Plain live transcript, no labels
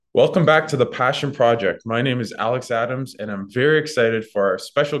Welcome back to the Passion Project. My name is Alex Adams, and I'm very excited for our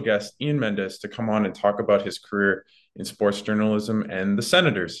special guest, Ian Mendes, to come on and talk about his career in sports journalism and the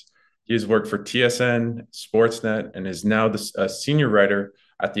Senators. He has worked for TSN, Sportsnet, and is now a senior writer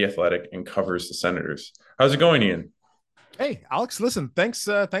at The Athletic and covers the Senators. How's it going, Ian? Hey, Alex, listen, thanks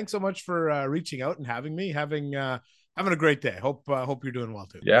so much for reaching out and having me, having a great day. Hope you're doing well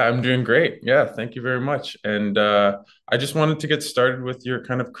too. Yeah, I'm doing great. Yeah, thank you very much. And I just wanted to get started with your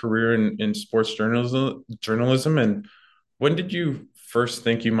kind of career in sports journalism. And when did you first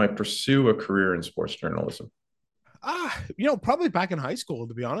think you might pursue a career in sports journalism? Probably back in high school,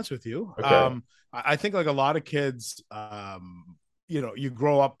 to be honest with you. Okay. I think like a lot of kids, you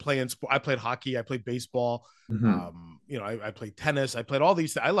grow up playing sport. I played hockey, I played baseball, Hmm. I played tennis, I played all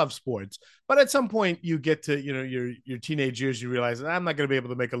these. I love sports, but at some point you get to your teenage years, you realize I'm not going to be able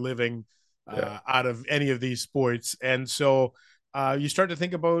to make a living Yeah. out of any of these sports, and so you start to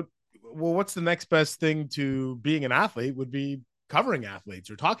think about, well, what's the next best thing to being an athlete? Would be covering athletes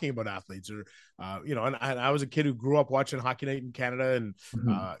or talking about athletes or and I was a kid who grew up watching Hockey Night in Canada and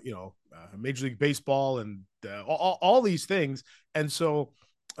Hmm. Major League Baseball and all these things. And so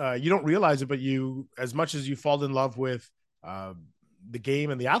you don't realize it, but you, as much as you fall in love with uh, the game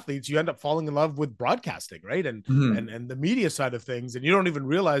and the athletes, you end up falling in love with broadcasting, right? And and Hmm. and the media side of things, and you don't even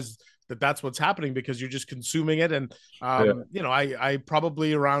realize that that's what's happening because you're just consuming it. And Yeah. I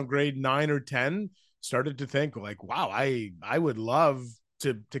probably around grade 9 or 10 started to think like, wow, I would love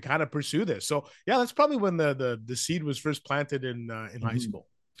to kind of pursue this. So yeah, that's probably when the seed was first planted in high Hmm. school.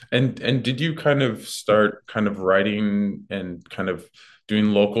 And did you kind of start kind of writing and kind of doing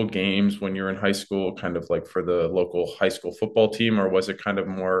local games when you were in high school, kind of like for the local high school football team, or was it kind of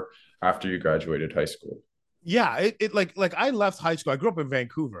more after you graduated high school? Yeah, it like I left high school. I grew up in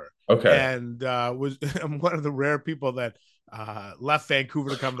Vancouver Okay. and was I'm one of the rare people that left Vancouver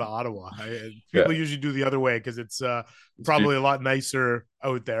to come to Ottawa. People Yeah. usually do the other way because it's It's probably a beautiful. lot nicer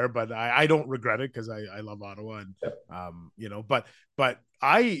out there, but I don't regret it because I love Ottawa. And Yeah. but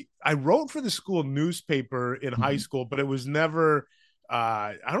I wrote for the school newspaper in high Mhm. school, but it was never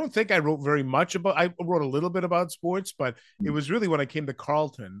I don't think I wrote very much about. I wrote a little bit about sports, but it was really when I came to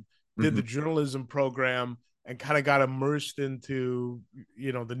Carleton, did the Mhm. journalism program, and kind of got immersed into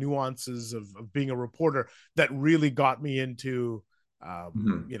the nuances of being a reporter that really got me into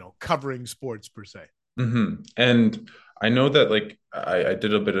Mhm. covering sports per se. And I know that like I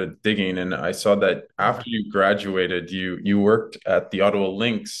did a bit of digging and I saw that after you graduated, you worked at the Ottawa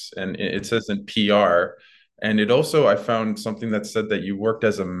Lynx and it says in PR. And it also I found something that said that you worked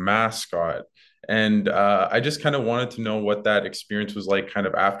as a mascot. And I just kind of wanted to know what that experience was like kind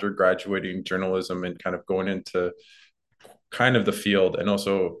of after graduating journalism and kind of going into kind of the field. And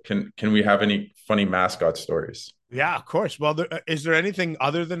also can we have any funny mascot stories? Yeah, of course. Well, is there anything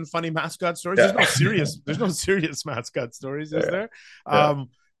other than funny mascot stories? Yeah. There's no serious mascot stories, is Yeah. there? Yeah. Um,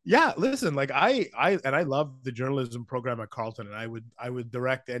 yeah, listen, like I love the journalism program at Carleton, and I would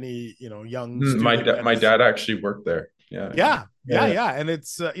direct any young student that My is. dad actually worked there. Yeah. Yeah, yeah, Yeah. yeah, and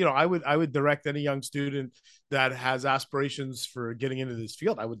it's I would direct any young student that has aspirations for getting into this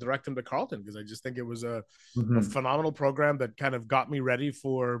field. I would direct them to Carleton because I just think it was a Hmm. phenomenal program that kind of got me ready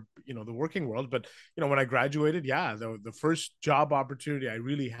for the working world. But when I graduated, yeah, the first job opportunity I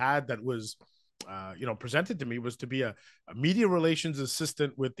really had that was presented to me was to be a media relations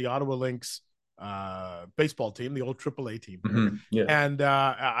assistant with the Ottawa Lynx baseball team, the old AAA team here. Hmm. Yeah. And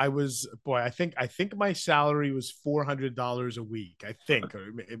I was, boy, I think my salary was $400 a week. I think, or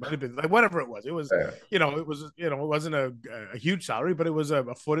it might have been like whatever it was. It was, Yeah. it wasn't a huge salary, but it was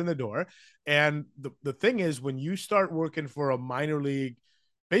a foot in the door. And the thing is, when you start working for a minor league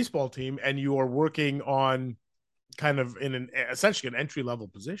baseball team and you are working on kind of in an essentially an entry level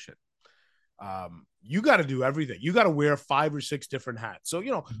position, you got to do everything. You got to wear 5 or 6 different hats. So,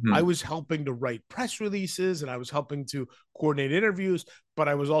 I Hmm. was helping to write press releases and I was helping to coordinate interviews, but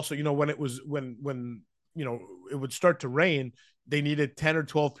I was also, when it was when it would start to rain, they needed 10 or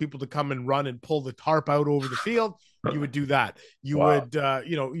 12 people to come and run and pull the tarp out over the field. You would do that. You Wow.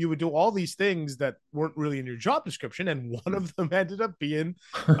 would you would do all these things that weren't really in your job description, and one of them ended up being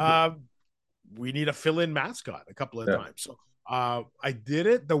uh, we need a fill-in mascot a couple of Yeah. times. So I did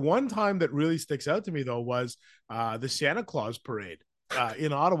it. The one time that really sticks out to me though was the Santa Claus parade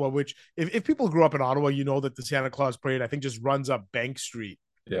in Ottawa. Which, if people grew up in Ottawa, you know that the Santa Claus parade I think just runs up Bank Street.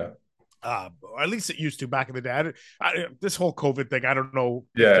 Yeah. Or at least it used to back in the day. This whole COVID thing, I don't know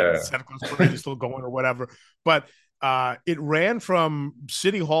if the Yeah. Santa Claus parade is still going or whatever, but it ran from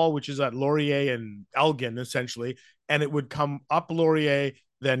City Hall, which is at Laurier and Elgin, essentially, and it would come up Laurier,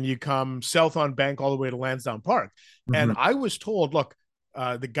 then you come south on Bank all the way to Lansdowne Park. And Hmm. I was told, look,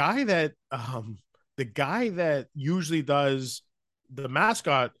 the guy that usually does the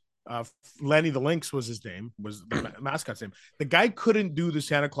mascot, Lenny the Lynx was his name, was the mascot's name. The guy couldn't do the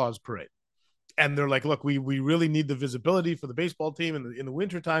Santa Claus parade. And they're like, look, we really need the visibility for the baseball team in the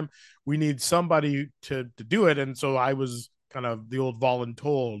wintertime. We need somebody to do it. And so I was kind of the old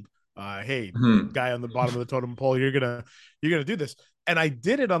voluntold, hey, Hmm. guy on the bottom of the totem pole, you're gonna do this. And I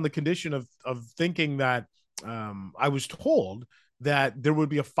did it on the condition of thinking that I was told that there would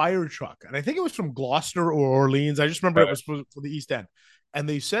be a fire truck. And I think it was from Gloucester or Orleans. I just remember it Okay. was for the East End. And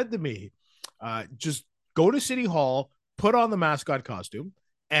they said to me, just go to City Hall, put on the mascot costume,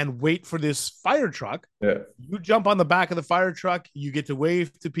 and wait for this fire truck. Yeah. You jump on the back of the fire truck, you get to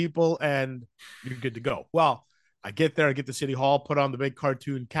wave to people, and you're good to go. Well, I get there, I get to City Hall, put on the big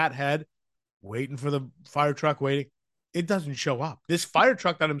cartoon cat head, waiting for the fire truck, waiting. It doesn't show up. This fire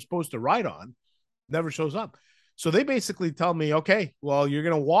truck that I'm supposed to ride on never shows up. So they basically tell me, okay, well, you're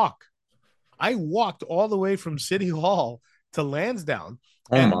going to walk. I walked all the way from City Hall to Lansdowne,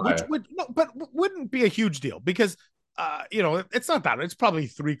 Oh and which my. would no, but wouldn't be a huge deal because it's not that. It's probably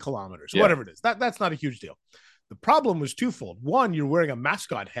 3 kilometers, Yeah. whatever it is. That's not a huge deal. The problem was twofold. One, you're wearing a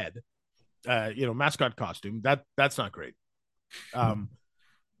mascot head, mascot costume. That's not great. Um,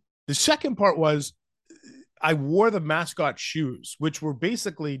 the second part was I wore the mascot shoes, which were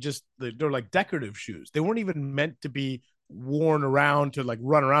basically just they're like decorative shoes. They weren't even meant to be worn around to like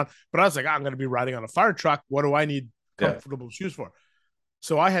run around. But I was like, I'm going to be riding on a fire truck. What do I need Yeah. comfortable shoes for?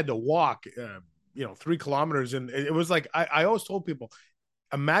 So I had to walk, 3 kilometers, and it was like I always told people,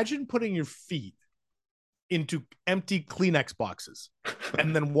 imagine putting your feet into empty Kleenex boxes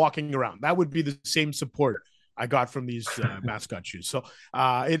and then walking around. That would be the same support I got from these mascot shoes. So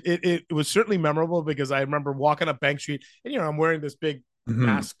it was certainly memorable because I remember walking up Bank Street and I'm wearing this big Hmm.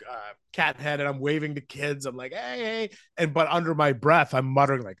 mask cat head and I'm waving to kids. I'm like, hey, and but under my breath, I'm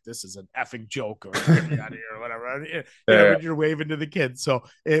muttering like, "This is an effing joke," or "Get me out of here," or whatever. Yeah. But you're waving to the kids. So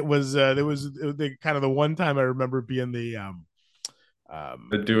it was there was the kind of the one time I remember being the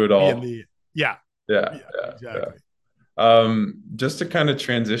To do it being all. the yeah Yeah. yeah Yeah. Yeah. exactly. Just to kind of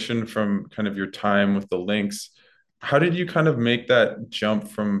transition from kind of your time with the Lynx, how did you kind of make that jump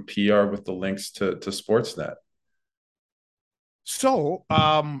from PR with the Lynx to Sportsnet? So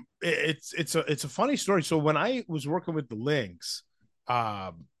it's a funny story. So when I was working with the Lynx,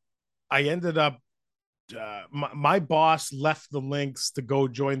 I ended up my boss left the Lynx to go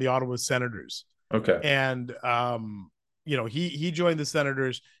join the Ottawa Senators, Okay. and he joined the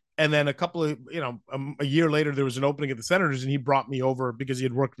Senators, and then a couple of a year later there was an opening at the Senators, and he brought me over because he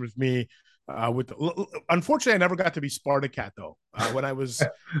had worked with me. Unfortunately, I never got to be Spartacat though. When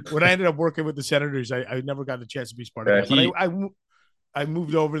I ended up working with the Senators, I never got the chance to be Spartacat, but He, I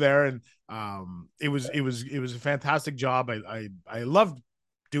moved over there, and it was a fantastic job. I loved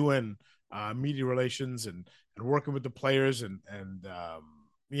doing media relations and working with the players, and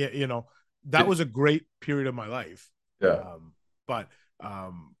yeah, that it, was a great period of my life. yeah.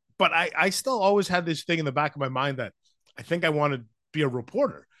 Um, but I still always had this thing in the back of my mind that I think I want to be a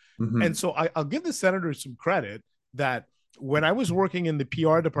reporter. And Hmm. so I'll give the Senators some credit that when I was working in the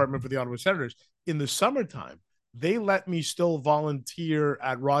PR department for the Ottawa Senators in the summertime, they let me still volunteer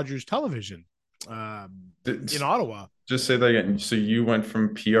at Rogers Television in Ottawa. Just say that again. So you went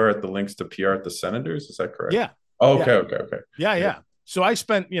from PR at the Lynx to PR at the Senators, is that correct? Yeah, Oh, yeah, okay, okay, okay. yeah, Yeah. yeah. So I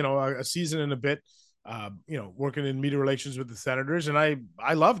spent a season and a bit, working in media relations with the Senators, and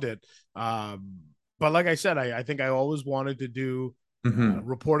I loved it. But like I said, I think I always wanted to do Hmm.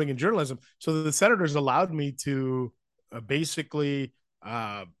 reporting and journalism. So the Senators allowed me to basically,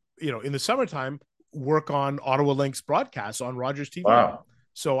 in the summertime, work on Ottawa Lynx broadcasts on Rogers TV. Wow.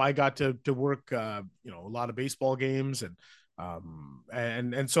 So I got to work, a lot of baseball games,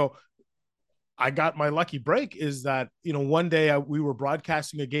 and so I got my lucky break is that one day we were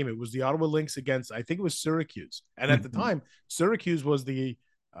broadcasting a game. It was the Ottawa Lynx against, I think it was Syracuse, and at the Hmm. time Syracuse was the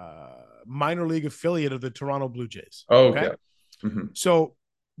minor league affiliate of the Toronto Blue Jays. Oh, Okay, okay. Hmm. so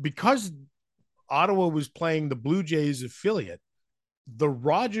because Ottawa was playing the Blue Jays affiliate, the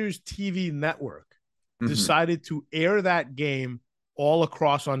Rogers TV network Hmm. decided to air that game all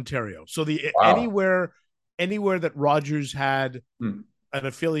across Ontario. So the Wow. anywhere that Rogers had Hmm. an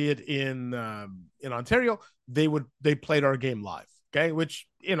affiliate in Ontario, they played our game live. Okay, which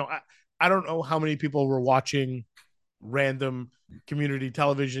I don't know how many people were watching random community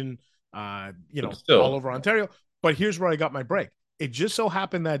television, But all still, over Ontario. But here's where I got my break. It just so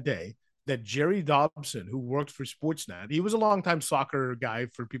happened that day that Jerry Dobson, who worked for Sportsnet, he was a longtime soccer guy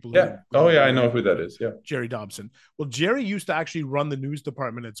for people yeah. who Oh, don't yeah, I know know who that is. Yeah. Jerry Dobson. Well, Jerry used to actually run the news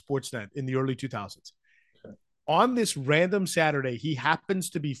department at Sportsnet in the early 2000s. On this random Saturday, he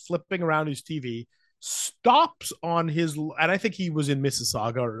happens to be flipping around his TV, stops on his, and I think he was in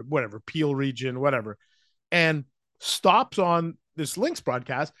Mississauga or whatever, Peel region, whatever, and stops on this Lynx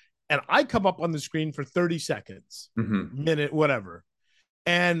broadcast. And I come up on the screen for 30 seconds, Hmm. minute, whatever.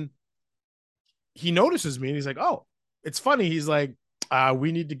 And he notices me and he's like, oh, it's funny. He's like,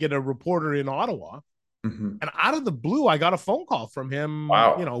 we need to get a reporter in Ottawa. Hmm. And out of the blue, I got a phone call from him,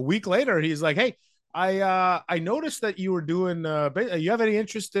 Wow. a week later. He's like, hey, I noticed that you were doing you have any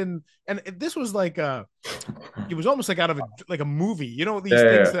interest in, and this was like it was almost like out of a movie, Yeah, these yeah,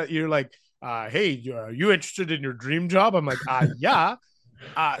 things yeah. that you're like, hey, you interested in your dream job? I'm like, yeah.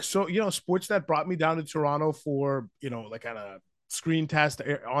 So Sportsnet brought me down to Toronto for like kind of screen test,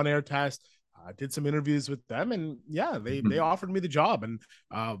 on air test. Did some interviews with them, and yeah, they Mhm. offered me the job, and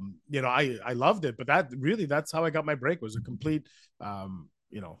I loved it. But that's how I got my break. Was a complete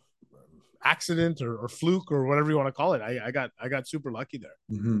you know accident or fluke or whatever you want to call it. I got super lucky there.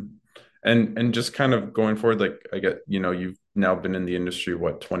 Hmm. And just kind of going forward, like I get, you've now been in the industry,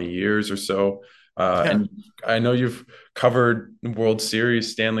 what, 20 years or so. Yeah. And I know you've covered World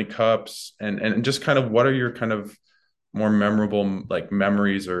Series, Stanley Cups, and just kind of what are your kind of more memorable like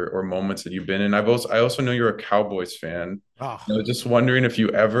memories or moments that you've been in? I also know you're a Cowboys fan. I Oh, was just wondering if you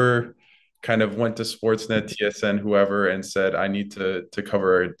ever kind of went to Sportsnet, TSN, whoever, and said, I need to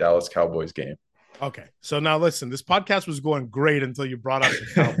cover a Dallas Cowboys game. okay. So now listen, this podcast was going great until you brought up the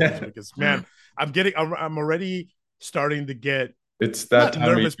Cowboys because man, I'm already starting to get It's that not time of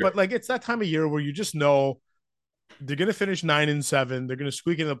nervous, year. but like it's that time of year where you just know they're going to finish 9-7. They're going to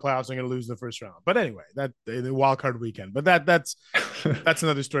squeak into the playoffs. They're going to lose the first round. But anyway, that the wild card weekend. But that's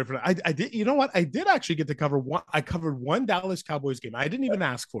another story for that. I did. You know what? I did actually get to cover one. I covered one Dallas Cowboys game. I didn't even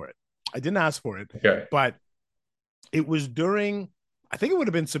ask for it. I didn't ask for it, Okay. but it was during. I think it would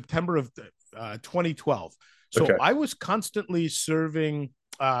have been September of 2012. So Okay. I was constantly serving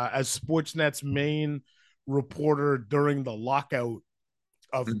as Sportsnet's main reporter during the lockout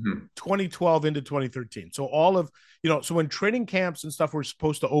of Hmm. 2012 into 2013. So all of, so when training camps and stuff were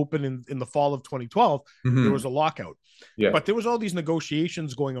supposed to open in the fall of 2012, there Hmm. was a lockout, Yeah. but there was all these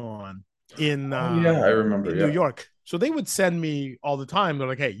negotiations going on Oh yeah, I remember. in New Yeah. York. So they would send me all the time. They're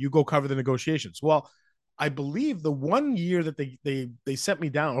like, hey, you go cover the negotiations. Well, I believe the one year that they sent me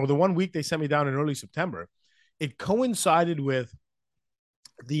down, or the one week they sent me down in early September, it coincided with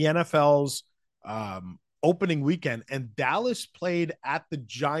the NFL's opening weekend, and Dallas played at the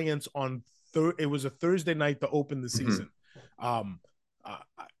Giants on it was a Thursday night to open the season. Hmm. Um,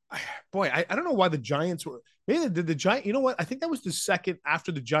 boy, I don't know why the Giants were. Maybe did the Giant. You know what? I think that was the second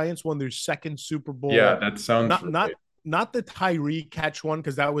after the Giants won their second Super Yeah, Bowl. that sounds Not not right. not the Tyree catch one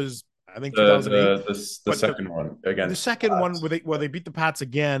because that was I think The 2008, the the but second one the against second one Pats. where they beat the Pats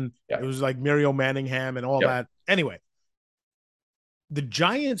again. Yeah. It was like Mario Manningham and all Yep. that. Anyway, the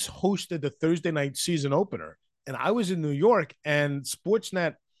Giants hosted the Thursday night season opener, and I was in New York, and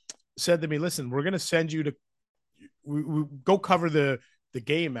Sportsnet said to me, "Listen, we're going to send you to we go cover the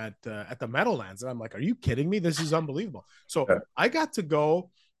game at the Meadowlands." And I'm like, "Are you kidding me? This is unbelievable." So Okay. I got to go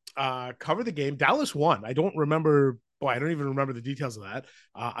cover the game. Dallas won. I don't remember. Boy, I don't even remember the details of that.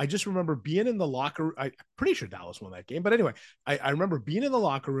 I just remember being in the locker. I'm pretty sure Dallas won that game. But anyway, I remember being in the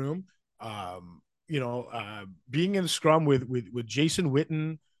locker room. Being in the scrum with Jason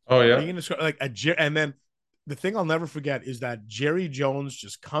Witten, Oh being yeah. in the scrum and then the thing I'll never forget is that Jerry Jones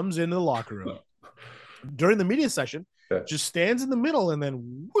just comes into the locker room during the media session, Yeah. just stands in the middle, and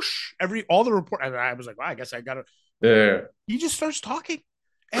then whoosh, all the report. And I was like, well, I guess I got to. Yeah. He just starts talking,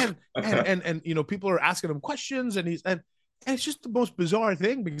 and Yeah. people are asking him questions, and it's just the most bizarre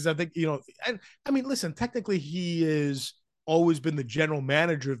thing because I think and I mean, listen, technically he is always been the general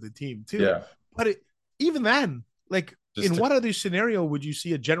manager of the team too, Yeah. but even then, like Just in what other scenario would you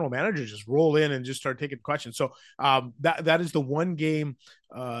see a general manager just roll in and just start taking questions? So that is the one game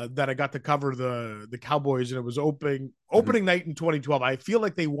that I got to cover the Cowboys, and it was opening night in 2012. I feel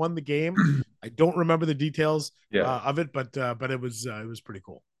like they won the game. I don't remember the details yeah. of it, but it was pretty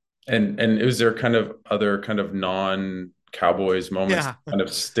cool. And is there kind of other kind of non Cowboys moments Yeah, that kind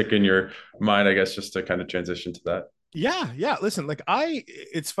of stick in your mind, I guess, just to kind of transition to that? yeah. Listen, like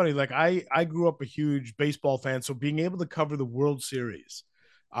it's funny. Like I grew up a huge baseball fan, so being able to cover the World Series,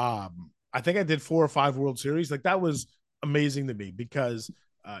 I think I did 4 or 5 World Series. Like that was amazing to me because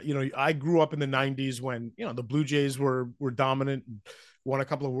I grew up in the '90s when the Blue Jays were dominant and won a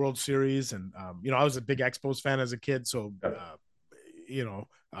couple of World Series, and I was a big Expos fan as a kid, so Yeah.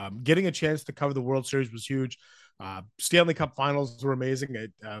 getting a chance to cover the World Series was huge. Stanley Cup Finals were amazing.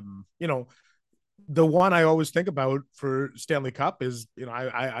 The one I always think about for Stanley Cup is,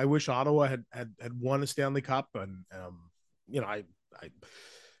 I wish Ottawa had won a Stanley Cup, and you know, I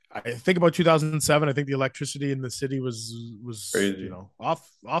I think about 2007. I think the electricity in the city was Crazy.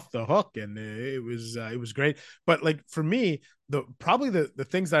 off the hook, and it was great. But like for me, the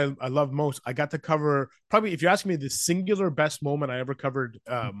things that I love most, I got to cover. Probably, if you're asking me, the singular best moment I ever covered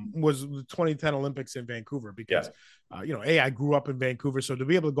was the 2010 Olympics in Vancouver, because Yeah. I grew up in Vancouver, so to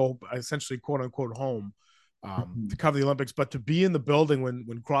be able to go essentially quote unquote home to Mhm. cover the Olympics, but to be in the building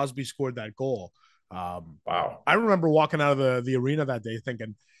when Crosby scored that goal. Wow. I remember walking out of the arena that day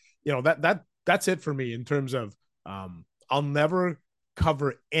thinking, that's it for me in terms of I'll never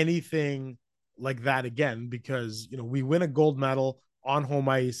cover anything like that again, because we win a gold medal on home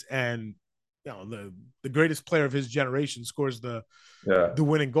ice, and the greatest player of his generation scores Yeah. the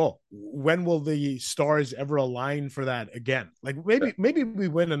winning goal. When will the stars ever align for that again? Like Yeah. maybe we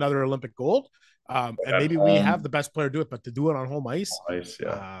win another Olympic gold, and At maybe we have home. the best player do it, but to do it on home ice, Nice.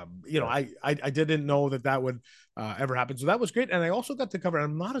 Yeah. Yeah. I didn't know that would ever happen. So that was great, and I also got to cover.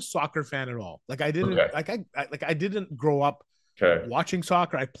 I'm not a soccer fan at all. Like Okay. I didn't grow up Okay. watching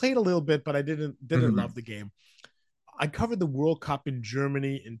soccer. I played a little bit, but I didn't Mhm. love the game. I covered the World Cup in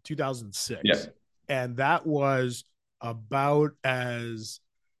Germany in Yeah. 2006, and that was about as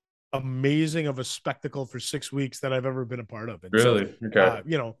amazing of a spectacle for 6 weeks that I've ever been a part of. And so, Really? Okay.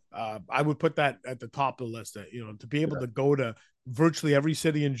 I would put that at the top of the list. That to be able Yeah. to go to virtually every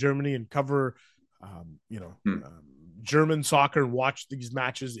city in Germany and cover, um, you know, Hmm. um, German soccer and watch these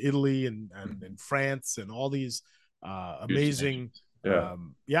matches, Italy and Hmm. France, and all these Huge amazing,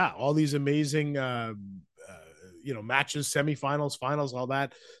 nations. Yeah. all these amazing, matches, semifinals, finals, all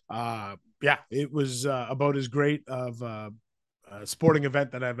that. Yeah, it was about as great of sporting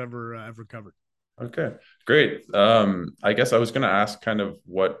event that I've ever covered. Okay. Great. I guess I was going to ask kind of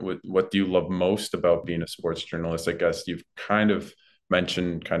what do you love most about being a sports journalist? I guess you've kind of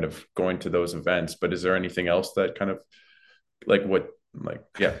mentioned kind of going to those events, but is there anything else that kind of like what like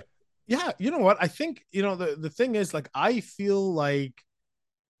yeah. Yeah, you know what? I think the thing is, like, I feel like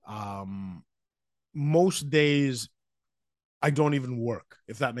um most days I don't even work,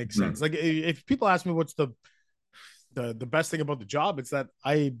 if that makes sense. Mhm. Like if people ask me what's the best thing about the job, it's that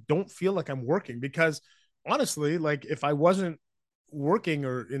I don't feel like I'm working, because honestly, like if I wasn't working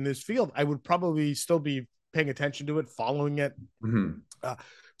or in this field, I would probably still be paying attention to it, following it. Mhm. Uh,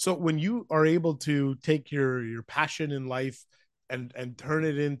 so when you are able to take your passion in life and turn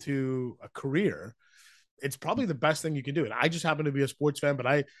it into a career, it's probably the best thing you can do. And I just happen to be a sports fan,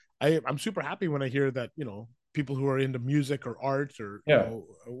 but I'm super happy when I hear that people who are into music or art, or Yeah.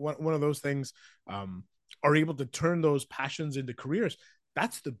 one of those things, are able to turn those passions into careers.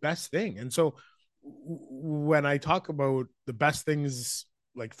 That's the best thing. And so when I talk about the best things,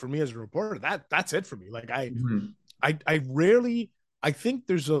 like for me as a reporter, that's it for me. Like Mhm. I rarely, I think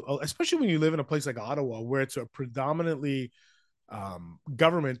there's especially when you live in a place like Ottawa, where it's a predominantly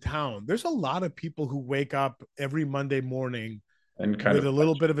government town. There's a lot of people who wake up every Monday morning And kind with of a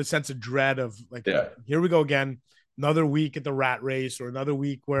little bit of a sense of dread of, like, yeah. here we go again, another week at the rat race, or another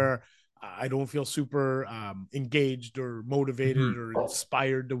week where I don't feel super engaged or motivated Mhm. or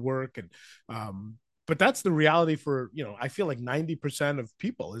inspired to work. And but that's the reality for, I feel like 90% of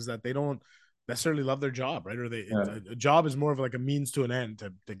people is that they don't necessarily love their job, right? Or Yeah. a job is more of like a means to an end,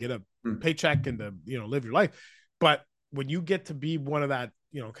 to get a Mhm. paycheck and to live your life. But when you get to be one of that,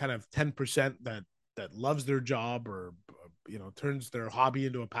 kind of 10% that loves their job, or turns their hobby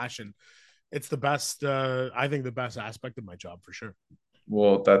into a passion, it's the best. I think the best aspect of my job for sure.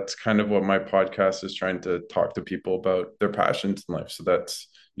 Well, that's kind of what my podcast is trying to talk to people about their passions in life. So that's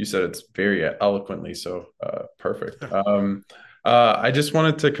you said it's very eloquently, so perfect. I just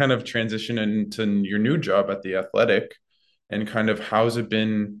wanted to kind of transition into your new job at the Athletic, and kind of how's it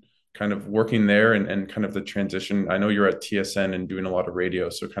been kind of working there, and kind of the transition. I know you're at TSN and doing a lot of radio,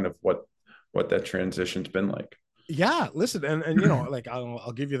 so kind of what that transition's been like. Yeah, listen, and like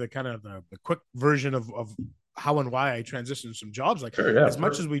I'll give you the kind of the quick version of how and why I transitioned some jobs. Like, Sure, yeah, as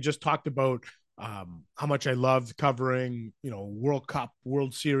much as perfect. we just talked about how much I loved covering, World Cup,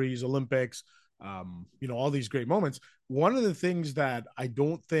 World Series, Olympics, all these great moments. One of the things that I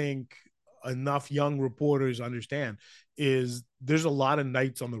don't think enough young reporters understand is there's a lot of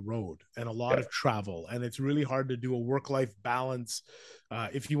nights on the road and a lot Yeah. of travel, and it's really hard to do a work-life balance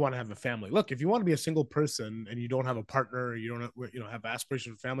if you want to have a family. Look, if you want to be a single person and you don't have a partner, you don't have, have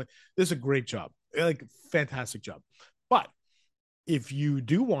aspirations for family, this is a great job, like fantastic job. But if you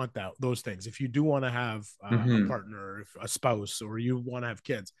do want those things, if you do want to have a Hmm. partner, a spouse, or you want to have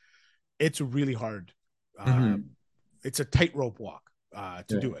kids, it's really hard. Uh, Hmm. it's a tightrope walk.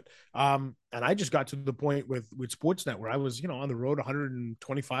 to do it. And I just got to the point with Sportsnet where I was, on the road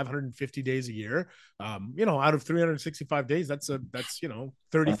 125, 150 days a year. Out of 365 days, that's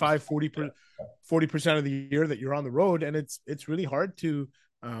 35, 40% of the year that you're on the road, and it's really hard to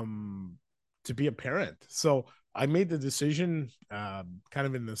be a parent. So I made the decision kind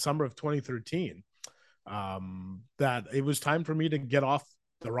of in the summer of 2013 that it was time for me to get off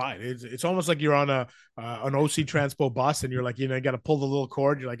the ride. It's almost like you're on an OC Transpo bus and you're like, you got to pull the little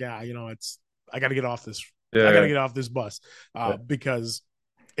cord. You're like, I got to get off this. I got to Yeah. get off this bus Yeah. because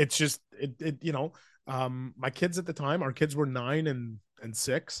it's just my kids at the time, our kids were 9 and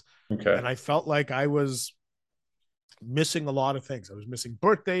 6, Okay. and I felt like I was missing a lot of things. I was missing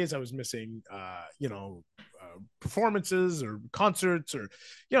birthdays. I was missing, performances or concerts or,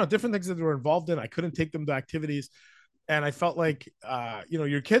 different things that they were involved in. I couldn't take them to activities. And I felt like,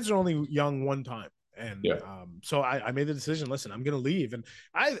 your kids are only young one time. And Yeah. so I made the decision, listen, I'm going to leave. And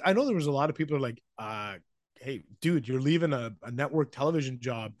I know there was a lot of people who are like, hey, dude, you're leaving a network television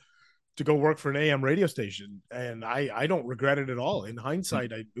job to go work for an AM radio station, and I don't regret it at all. In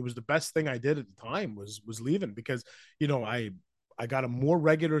hindsight, it was the best thing I did at the time was leaving because I got a more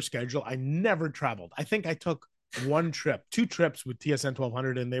regular schedule. I never traveled. I think I took two trips with TSN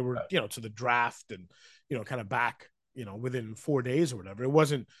 1200, and they were to the draft and kind of back within 4 days or whatever. It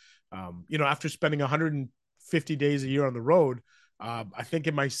wasn't after spending 150 days a year on the road. I think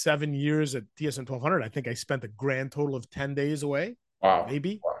in my 7 years at TSN 1200, I think I spent a grand total of 10 days away, Wow.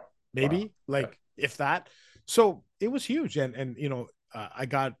 maybe Wow. Wow. maybe like if that. So it was huge. And I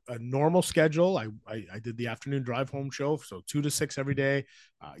got a normal schedule. I did the afternoon drive home show, so 2 to 6 every day.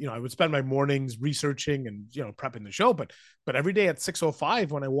 I would spend my mornings researching and prepping the show, but every day at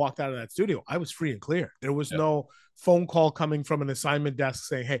 6:05 when I walked out of that studio, I was free and clear. There was Yeah. no phone call coming from an assignment desk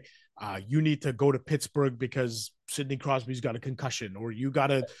saying, hey, you need to go to Pittsburgh because Sidney Crosby's got a concussion, or you got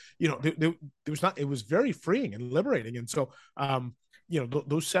to, there was not. It was very freeing and liberating. And so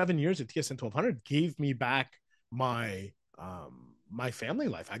those 7 years at TSN 1200 gave me back my family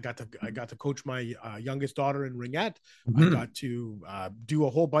life. I got to coach my youngest daughter in ringette. I Mhm. got to do a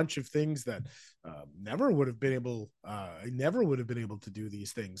whole bunch of things that never would have been able. I never would have been able to do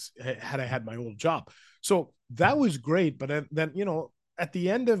these things had I had my old job. So that was great. But then at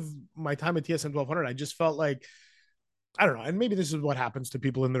the end of my time at TSN 1200, I just felt like, I don't know, and maybe this is what happens to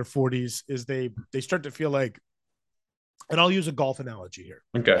people in their 40s is they start to feel like, and I'll use a golf analogy here.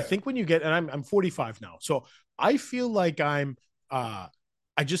 I Okay. think when you get, and I'm 45 now, so I feel like I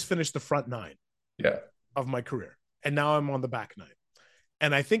just finished the front 9 Yeah. of my career, and now I'm on the back 9.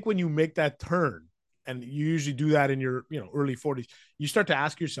 And I think when you make that turn, and you usually do that in your early 40s, you start to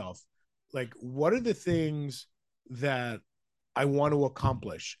ask yourself, like, what are the things that I want to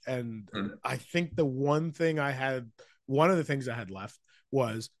accomplish? And Mhm. I think one of the things I had left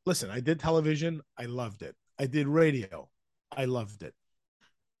was, listen, I did television, I loved it. I did radio, I loved it.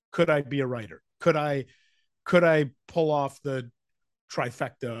 Could I be a writer? Could I pull off the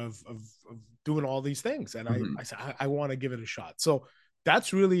trifecta of doing all these things? And I Mhm. said, I want to give it a shot. So that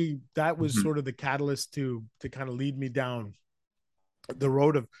was Mhm. sort of the catalyst to kind of lead me down the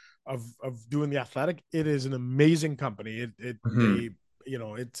road of doing the Athletic. It is an amazing company. Mhm.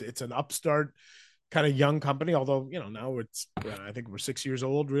 It's an upstart kind of young company, although now it's I think we're 6 years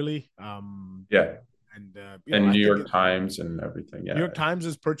old really. Yeah. And And I New think York Times and everything. New Yeah. York Times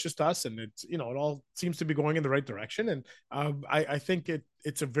has purchased us, and it's it all seems to be going in the right direction. And I think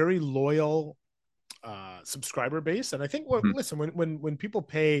it's a very loyal subscriber base. And I think Mhm. listen, when people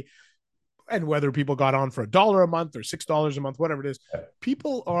pay, and whether people got on for $1 a month or $6 a month, whatever it is, Yeah.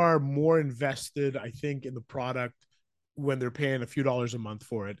 people are more invested, I think, in the product when they're paying a few dollars a month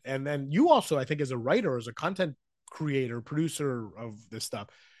for it. And then you also, I think, as a writer, as a content creator, producer of this stuff,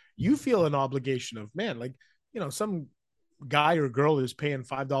 you feel an obligation of, man, like, some guy or girl is paying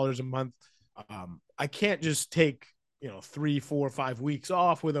 $5 a month. I can't just take 3, 4, 5 weeks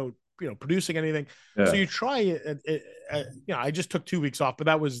off without producing anything. So Yeah. you try it. I just took 2 weeks off, but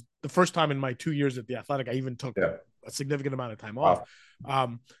that was the first time in my 2 years at the Athletic I even took Yeah. a significant amount of time off.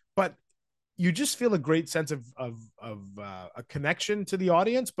 Wow. But you just feel a great sense of a connection to the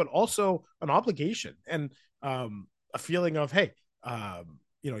audience, but also an obligation and a feeling of, hey,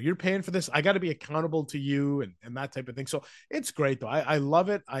 you're paying for this. I got to be accountable to you and that type of thing. So it's great though. I love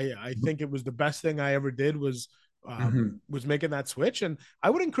it. I think it was the best thing I ever did Mhm. was making that switch. And I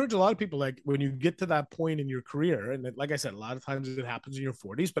would encourage a lot of people, like when you get to that point in your career, and like I said, a lot of times it happens in your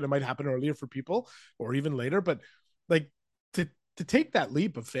 40s, but it might happen earlier for people or even later. But like to take that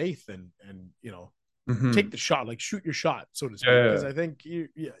leap of faith and take Mhm. the shot, like shoot your shot, so to Yeah. speak, Yeah, because yeah. I think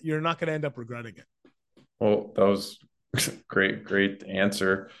you're not going to end up regretting it. Well, that was Great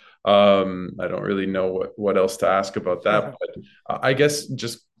answer. I don't really know what else to ask about that, but I guess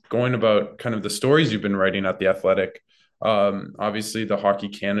just going about kind of the stories you've been writing at the Athletic. Obviously, the Hockey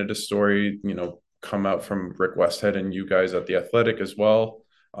Canada story, come out from Rick Westhead and you guys at the Athletic as well.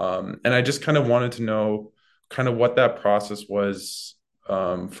 And I just kind of wanted to know kind of what that process was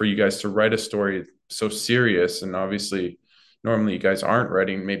for you guys to write a story so serious. And obviously, normally you guys aren't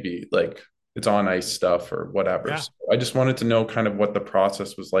writing maybe like it's on ice stuff or whatever. Yeah. So I just wanted to know kind of what the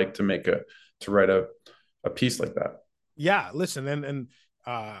process was like to write a piece like that. Yeah. Listen,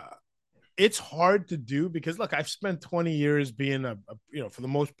 uh, it's hard to do because look, I've spent 20 years being for the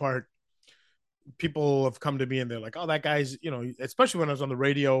most part, people have come to me and they're like, oh, that guy's, especially when I was on the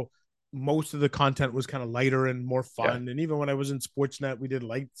radio, most of the content was kind of lighter and more Yeah. fun. And even when I was in Sportsnet, we did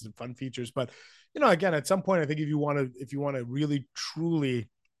lights and fun features. But again, at some point, I think if you want to really truly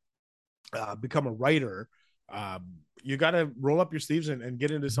become a writer, you got to roll up your sleeves and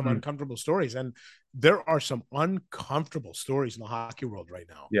get into some Mhm. uncomfortable stories. And there are some uncomfortable stories in the hockey world right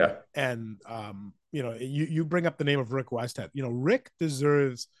now. Yeah. And you bring up the name of Rick Westhead. Rick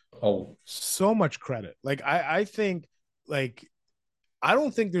deserves Oh, so much credit. Like I think like I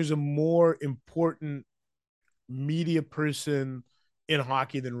don't think there's a more important media person in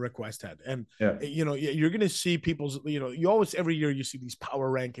hockey than Rick Westhead. And yeah. you're going to see people's, you always every year you see these power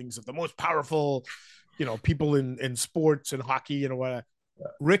rankings of the most powerful, people in sports and hockey. What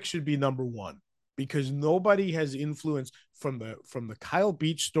Rick should be number one because nobody has influence from the Kyle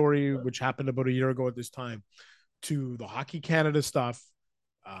Beach story, which happened about a year ago at this time, to the Hockey Canada stuff,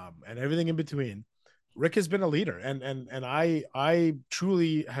 and everything in between. Rick has been a leader, and I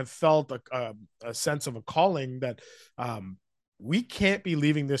truly have felt a sense of a calling that we can't be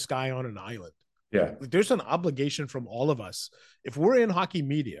leaving this guy on an island. Yeah. Like, there's an obligation from all of us. If we're in hockey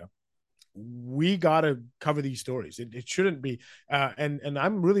media, we got to cover these stories. It shouldn't be. And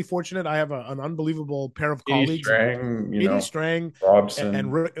I'm really fortunate. I have an unbelievable pair of Katie colleagues and Strang, Katie Strang and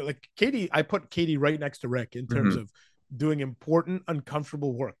Robson. Rick, like Katie. I put Katie right next to Rick in terms Hmm. of doing important,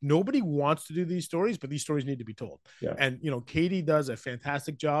 uncomfortable work. Nobody wants to do these stories, but these stories need to be told. Yeah. And Katie does a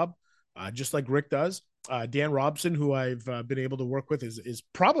fantastic job, just like Rick does. Dan Robson, who I've been able to work with, is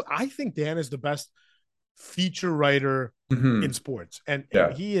probably I think Dan is the best feature writer in Hmm. sports, and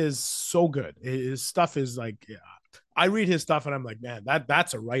Yeah. he is so good. His stuff is like, yeah, I read his stuff and I'm like, man,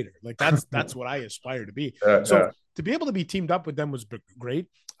 that's a writer. Like that's what I aspire to be. Yeah. So Yeah. to be able to be teamed up with them was great.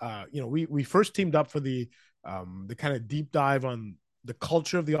 We first teamed up for the kind of deep dive on the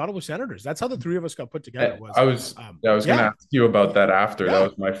culture of the Ottawa Senators. That's how the three of us got put together. Was I was yeah, I was gonna yeah, ask you about that after. That yeah,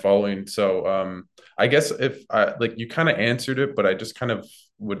 was my following. So I guess if I like you kind of answered it, but I just kind of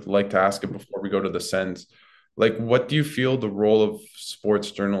would like to ask it before we go to the sends. Like, what do you feel the role of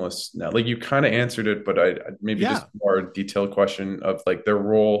sports journalists now? Like you kind of answered it, but I maybe just yeah. more detailed question of like their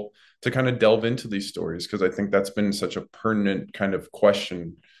role to kind of delve into these stories because I think that's been such a pertinent kind of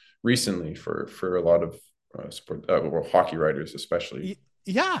question recently for a lot of sport well, hockey writers especially.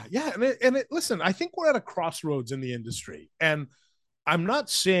 Yeah. Listen, I think we're at a crossroads in the industry, and I'm not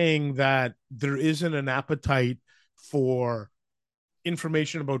saying that there isn't an appetite for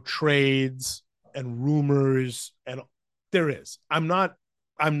information about trades and rumors, and there is. I'm not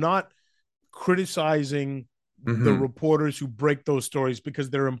criticizing the Hmm. reporters who break those stories because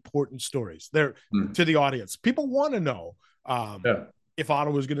they're important stories. They're to the audience. People want to know Yeah. if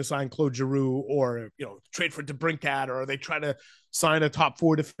Ottawa is going to sign Claude Giroux or trade for DeBrincat, or are they trying to sign a top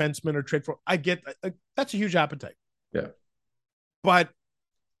four defenseman or trade for. I get that's a huge appetite, Yeah. but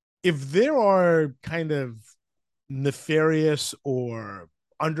if there are kind of nefarious or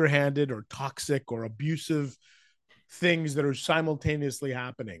underhanded or toxic or abusive things that are simultaneously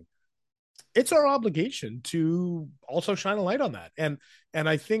happening, it's our obligation to also shine a light on that. And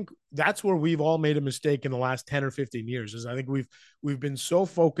I think that's where we've all made a mistake in the last 10 or 15 years. Is I think we've been so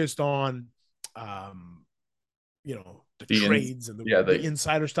focused on um the The in, trades and yeah, the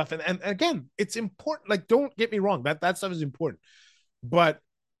insider stuff, and again, it's important. Like, don't get me wrong, that stuff is important, but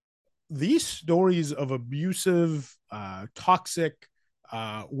these stories of abusive, toxic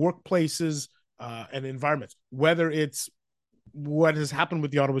workplaces and environments, whether it's what has happened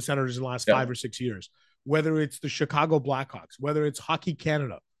with the Ottawa Senators in the last yeah. 5 or 6 years, whether it's the Chicago Blackhawks, whether it's Hockey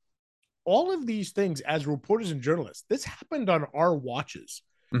Canada, all of these things as reporters and journalists, this happened on our watches.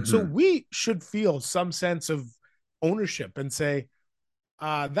 So Hmm. we should feel some sense of ownership and say,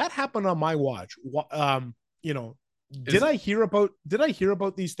 that happened on my watch. You know, did Is I hear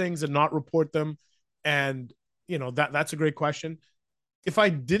about these things and not report them? And that's a great question. If I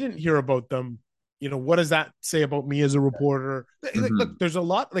didn't hear about them, what does that say about me as a reporter? Look, hmm there's a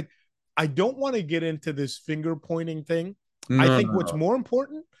lot. Like, I don't want to get into this finger pointing thing. I No, think no, what's no. more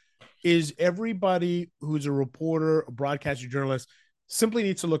important is everybody who's a reporter, a broadcaster, journalist simply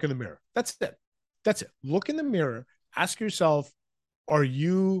needs to look in the mirror. That's it. That's it. Look in the mirror. Ask yourself, are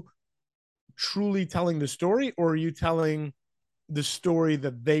you truly telling the story, or are you telling the story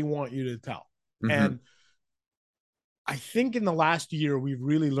that they want you to tell? Hmm. And I think in the last year, we've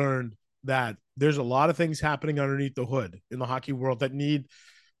really learned that there's a lot of things happening underneath the hood in the hockey world that need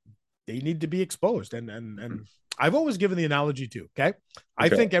to be exposed. And I've always given the analogy to, okay, I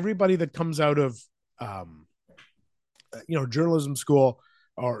Okay. think everybody that comes out of um, journalism school,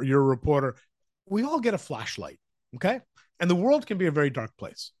 or you're a reporter, we all get a flashlight, okay, and the world can be a very dark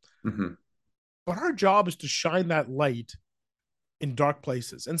place, Hmm. but our job is to shine that light in dark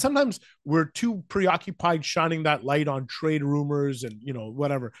places. And sometimes we're too preoccupied shining that light on trade rumors and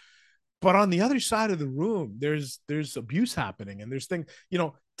whatever. But on the other side of the room, there's abuse happening, and there's things.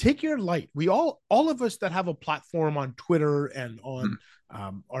 Take your light. We all of us that have a platform on Twitter and on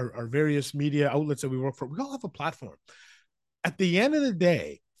our various media outlets that we work for, we all have a platform. At the end of the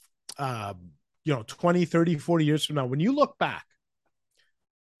day, 20, 30, 40 years from now, when you look back,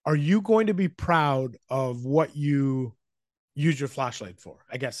 are you going to be proud of what you use your flashlight for?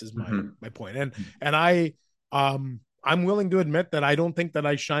 I guess is my Hmm. my point. And I'm willing to admit that I don't think that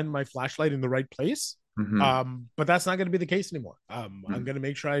I shine my flashlight in the right place. Hmm. But that's not going to be the case anymore. I'm Hmm. going to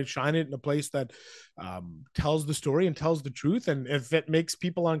make sure I shine it in a place that tells the story and tells the truth. And if it makes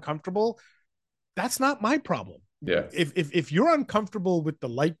people uncomfortable, that's not my problem. Yeah. If you're uncomfortable with the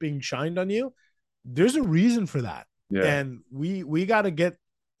light being shined on you, there's a reason for that. Yeah. And we got to get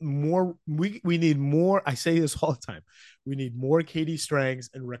more. We need more. I say this all the time. We need more Katie Strangs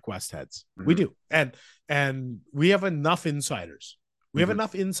and Rick Westheads. We Hmm. do. And we have enough insiders. We have Hmm.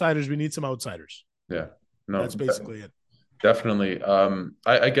 enough insiders. We need some outsiders. Yeah. No, That's basically it. definitely.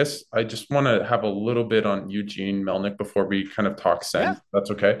 I guess I just want to have a little bit on Eugene Melnyk before we kind of talk Yeah. sense.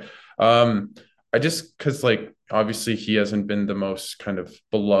 That's okay. Um, I just because like obviously he hasn't been the most kind of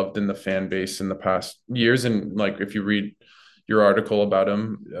beloved in the fan base in the past years, and like if you read your article about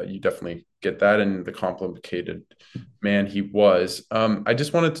him, you definitely get that and the complicated man he was. I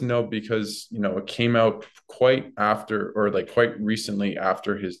just wanted to know because it came out quite after or like quite recently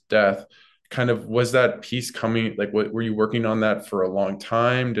after his death kind of was that piece coming like what were you working on that for a long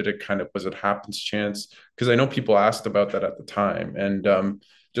time? Did it kind of was it happens chance? Because I know people asked about that at the time. And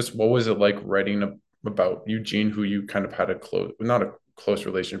just what was it like writing about Eugene, who you kind of had a close not a close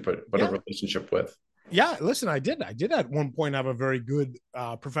relation, but a Yeah. relationship with? Yeah. Listen, I did at one point have a very good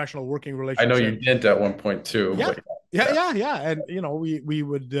professional working I know you relationship. didn't at one point too, Yeah. but Yeah, yeah. yeah, yeah. And we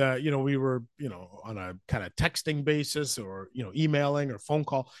would we were, on a kind of texting basis, or, emailing or phone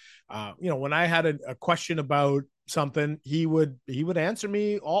call. When I had a question about something, he would answer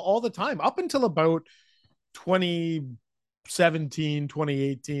me all the time up until about 2017,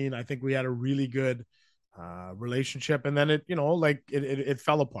 2018. I think we had a really good relationship, and then it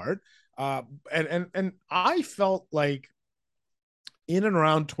fell apart. Uh and I felt like in and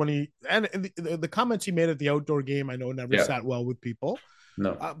around 20, and the comments he made at the outdoor game, I know, never Yeah. sat well with people.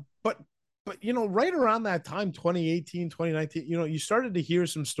 No. Uh, but but right around that time, 2018, 2019, you started to hear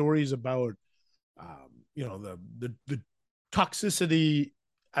some stories about the toxicity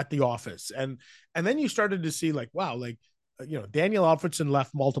at the office, and then you started to see, like, wow, like, Daniel Alfredson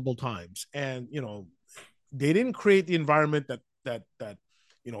left multiple times, and they didn't create the environment that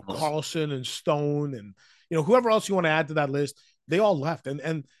Carlson and Stone and whoever else you want to add to that list, they all left,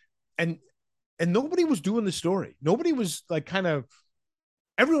 and and nobody was doing the story. Nobody was like, kind of,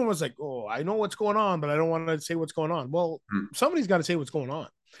 everyone was like, oh, I know what's going on, but I don't want to say what's going on. Well, Mm. somebody's got to say what's going on.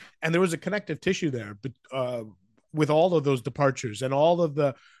 And there was a connective tissue there, but with all of those departures and all of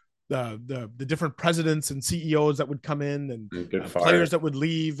the different presidents and CEOs that would come in, and Mm, good fire. players that would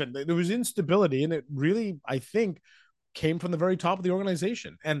leave, and there was instability, and it really, I think, came from the very top of the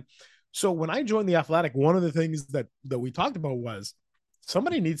organization. And so when I joined the Athletic, one of the things that we talked about was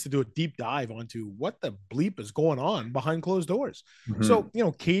somebody needs to do a deep dive onto what the bleep is going on behind closed doors. Hmm. So,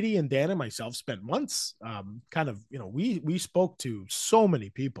 Katie and Dan and myself spent months, kind of, we spoke to so many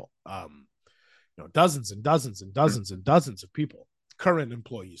people, dozens and dozens and dozens and dozens of people, current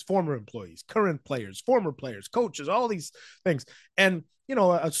employees, current players, former players, coaches, all these things. And,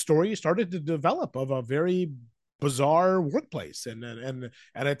 a story started to develop of a very bizarre workplace, and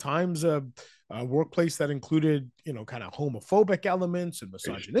at times a workplace that included, kind of homophobic elements and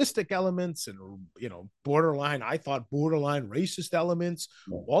misogynistic elements, and borderline, I thought, borderline racist elements,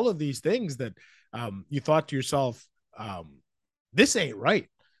 all of these things that you thought to yourself, this ain't right.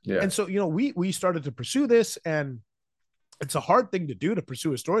 Yeah. And so, we started to pursue this, and it's a hard thing to do to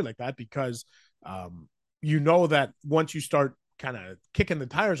pursue a story like that because um, you know that once you start kind of kicking the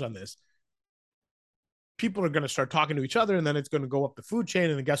tires on this, people are going to start talking to each other, and then it's going to go up the food chain.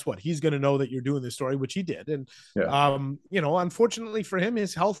 And then guess what? He's going to know that you're doing this story, which he did. And Yeah. unfortunately for him,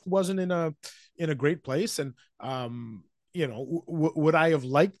 his health wasn't in a great place. And would I have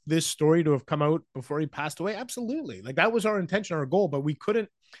liked this story to have come out before he passed away? Absolutely. Like that was our intention, our goal, but we couldn't.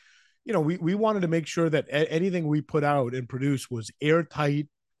 We wanted to make sure that anything we put out and produce was airtight,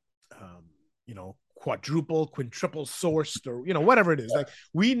 um, quadruple, quintuple sourced, or whatever it is. Like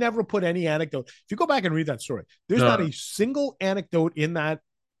we never put any anecdote. If you go back and read that story, there's not No. a single anecdote in that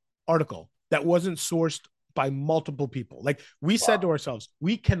article that wasn't sourced by multiple people. Like we said to Wow. ourselves,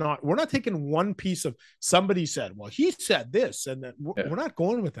 we're not taking one piece of somebody said, well, he said this, and then Yeah. we're not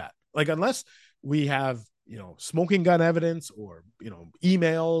going with that. Like unless we have, smoking gun evidence or,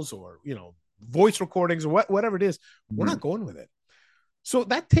 emails or, voice recordings or whatever it is, we're not Mhm. going with it. So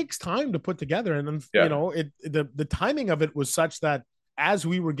that takes time to put together. And then, Yeah. the timing of it was such that as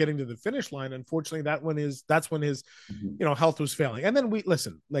we were getting to the finish line, unfortunately, that's when his, Mhm. health was failing. And then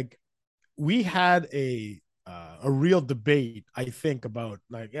like we had a real debate, I think, about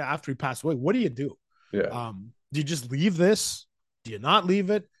like, yeah, after he passed away, what do you do? Yeah. Do you just leave this? Do you not leave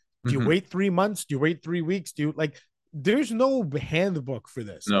it? Do you Mhm. wait 3 months? Do you wait 3 weeks? Do you like, there's no handbook for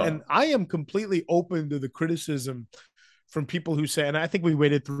this. And No. I am completely open to the criticism from people who say, and I think we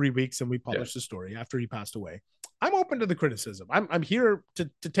waited 3 weeks and we Yeah. published the story after he passed away. I'm open to the criticism. I'm here to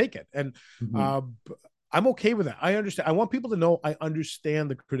take it. And Mhm. uh, I'm okay with that. I understand. I want people to know I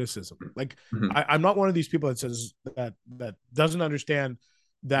understand the criticism. Like Mhm. I'm not one of these people that says that doesn't understand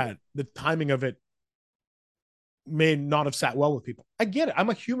that the timing of it may not have sat well with people. I get it. I'm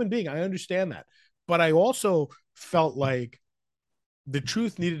a human being. I understand that. But I also felt like the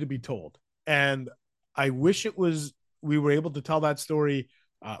truth needed to be told. And I wish we were able to tell that story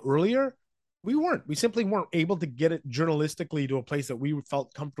earlier. We weren't. We simply weren't able to get it journalistically to a place that we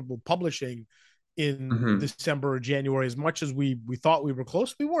felt comfortable publishing in Mhm. December or January. As much as we thought we were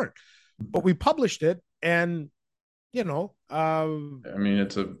close, we weren't. But we published it, and you know, uh, I mean,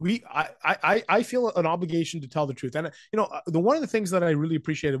 it's a. I feel an obligation to tell the truth. And the one of the things that I really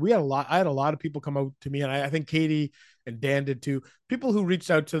appreciated, I had a lot of people come out to me, and I think Katie and Dan did too. People who reached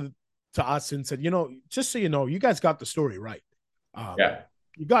out to us and said, just so you know, you guys got the story right. Um, Yeah.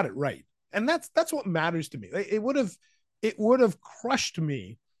 you got it right, and that's what matters to me. It would have crushed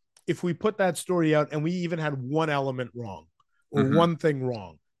me if we put that story out and we even had one element wrong or Mhm. one thing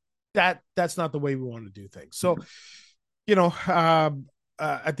wrong. That's not the way we want to do things. So Mhm.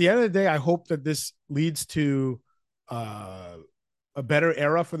 at the end of the day, I hope that this leads to uh, a better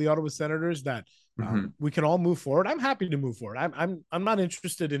era for the Ottawa Senators. That Mhm. we can all move forward. I'm happy to move forward. I'm not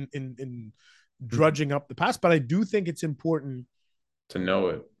interested in Mhm. drudging up the past, but I do think it's important To know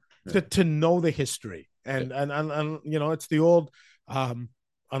it. Yeah. to know the history. Yeah. And it's the old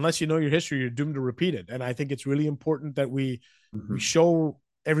unless you know your history, you're doomed to repeat it. And I think it's really important that we Mhm. show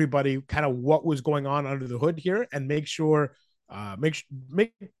everybody kind of what was going on under the hood here, and make sure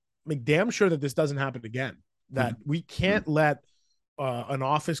make damn sure that this doesn't happen again. That Mhm. we Mhm. can't let an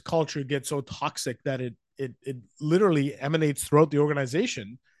office culture get so toxic that it literally emanates throughout the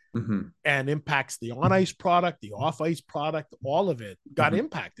organization Mhm. and impacts the on ice product, the off ice product. All of it got Mhm.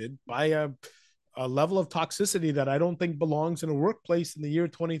 impacted by a level of toxicity that I don't think belongs in a workplace in the year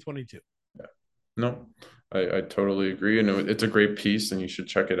 2022. Yeah. No, I totally agree, and it's a great piece, and you should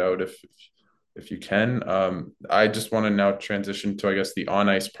check it out if you can. I just want to now transition to, I guess, the on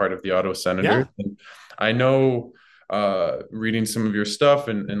ice part of the Ottawa Senators. Yeah. And I know, reading some of your stuff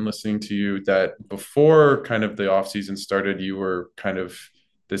and listening to you, that before kind of the off season started, you were kind of,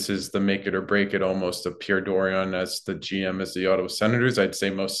 this is the make it or break it almost of Pierre Dorion as the GM as the Ottawa Senators. I'd say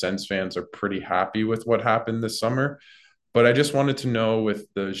most Sens fans are pretty happy with what happened this summer. But I just wanted to know, with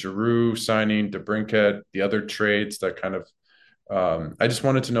the Giroux signing, DeBrincat, the other trades that kind of, I just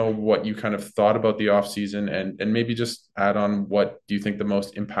wanted to know what you kind of thought about the offseason, and maybe just add on, what do you think the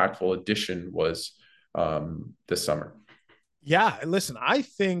most impactful addition was this summer? Yeah. Listen, I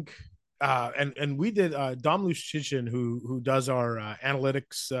think and we did Dom Lucic, who does our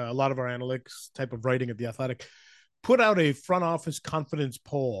analytics, a lot of our analytics type of writing at the Athletic, put out a front office confidence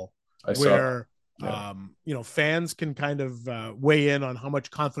poll I saw. where Yeah. fans can kind of weigh in on how much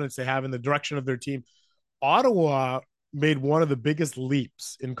confidence they have in the direction of their team. Ottawa made one of the biggest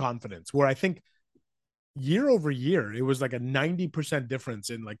leaps in confidence, where I think year over year it was like a 90% difference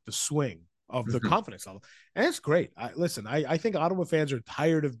in like the swing of the Mhm. confidence level. And it's great. I think Ottawa fans are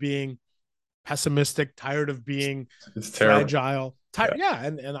tired of being pessimistic, tired of being It's terrible. fragile, tired. Yeah.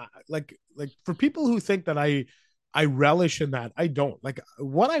 Yeah. And like for people who think that I relish in that. I don't like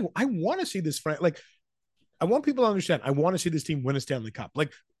what I want to see this friend like. I want people to understand. I want to see this team win a Stanley Cup.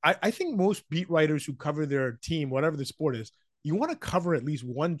 Like I think most beat writers who cover their team, whatever the sport is, you want to cover at least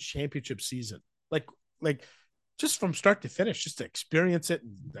one championship season. Like like just from start to finish, just to experience it.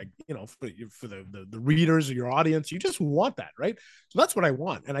 And like for the readers or your audience, you just want that, right? So that's what I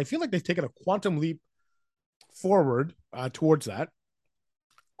want, and I feel like they've taken a quantum leap forward towards that.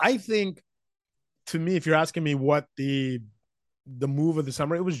 I think to me, if you're asking me what the move of the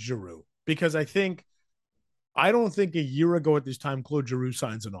summer, it was Giroux because I don't think a year ago at this time Claude Giroux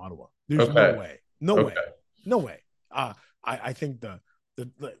signs in Ottawa. There's no Okay. way, no way, Okay. no way. I think the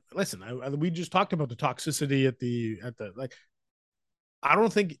listen. We just talked about the toxicity at the like. I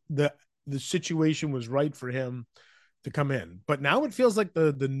don't think the situation was right for him to come in, but now it feels like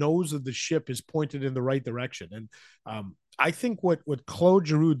the nose of the ship is pointed in the right direction, and I think what Claude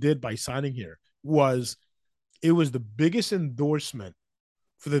Giroux did by signing here was it was the biggest endorsement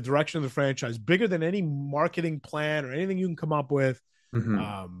for the direction of the franchise, bigger than any marketing plan or anything you can come up with. Hmm.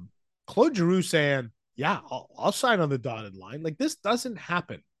 Um, Claude Giroux saying, "Yeah, I'll sign on the dotted line." Like this doesn't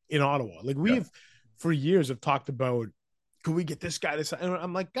happen in Ottawa. Like Yeah. we've for years have talked about, could we get this guy to sign? And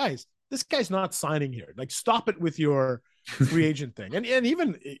I'm like, guys, this guy's not signing here. Like, stop it with your free agent thing. And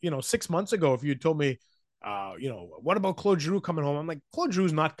even 6 months ago, if you told me, what about Claude Giroux coming home? I'm like, Claude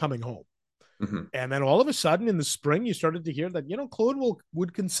Giroux's not coming home. Hmm. And then all of a sudden in the spring, you started to hear that, Claude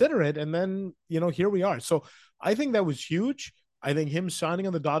would consider it. And then, here we are. So I think that was huge. I think him signing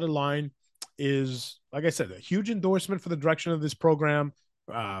on the dotted line is, like I said, a huge endorsement for the direction of this program.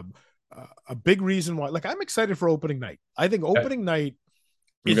 Um, a big reason why, like, I'm excited for opening night. I think opening night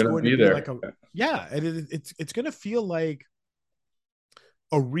I'm is gonna going to be be there. like yeah, it's going to feel like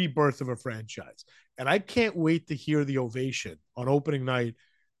a rebirth of a franchise. And I can't wait to hear the ovation on opening night,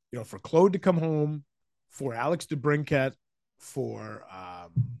 for Claude to come home, for Alex DeBrincat, for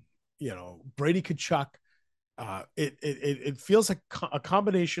Brady Kachuk. It feels like a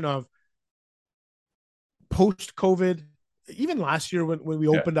combination of post COVID. Even last year when we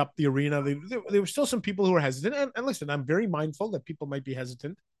Yeah. opened up the arena, there were still some people who were hesitant. And listen, I'm very mindful that people might be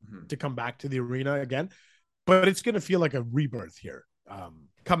hesitant Mhm. to come back to the arena again, but it's going to feel like a rebirth here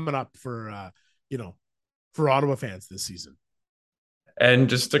coming up for Ottawa fans this season. And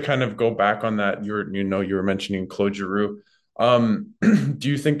just to kind of go back on that, you were mentioning Claude Giroux. Do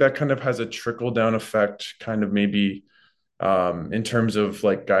you think that kind of has a trickle down effect, kind of maybe in terms of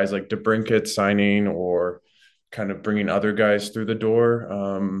like guys like DeBrincat signing or kind of bringing other guys through the door?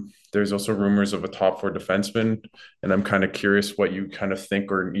 There's also rumors of a top four defenseman, and I'm kind of curious what you kind of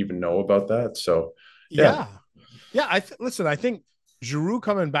think or even know about that. So, yeah, Yeah, yeah. Listen. I think Giroux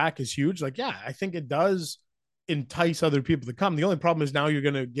coming back is huge. Like, yeah, I think it does entice other people to come. The only problem is now you're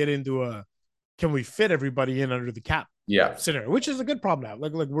going to get into a can we fit everybody in under the cap yeah. scenario, which is a good problem now.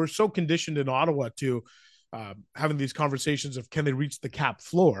 Like we're so conditioned in Ottawa to having these conversations of can they reach the cap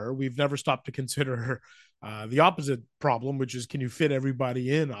floor. We've never stopped to consider the opposite problem, which is can you fit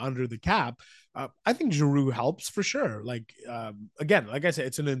everybody in under the cap. I think Giroux helps for sure. Like again, like I said,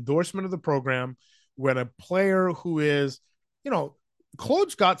 it's an endorsement of the program when a player who is, you know,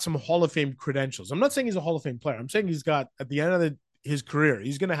 Claude's got some Hall of Fame credentials. I'm not saying he's a Hall of Fame player. I'm saying he's got at the end of his career,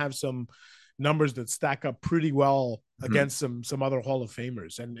 he's going to have some numbers that stack up pretty well Mhm. against some other Hall of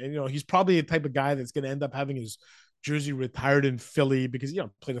Famers. And he's probably the type of guy that's going to end up having his jersey retired in Philly because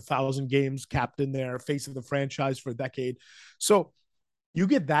played 1,000 games, captain there, face of the franchise for a decade. So you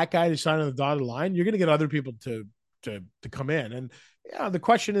get that guy to sign on the dotted line, you're going to get other people to come in. And the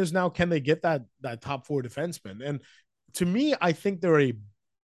question is now, can they get that top four defenseman? And to me, I think they're a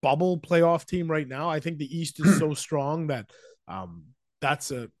bubble playoff team right now. I think the East is so strong that um,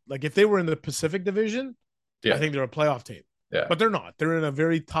 that's a like if they were in the Pacific Division, I Yeah. think they're a playoff team, Yeah. but they're not. They're in a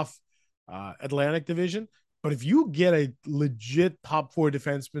very tough Atlantic Division. But if you get a legit top four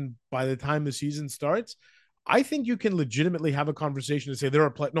defenseman by the time the season starts, I think you can legitimately have a conversation and say they're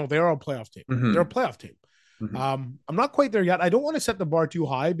a play. No, they are a playoff team. They're a Hmm. playoff team. Hmm. I'm not quite there yet. I don't want to set the bar too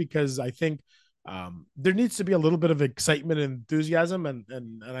high because I think there needs to be a little bit of excitement and enthusiasm,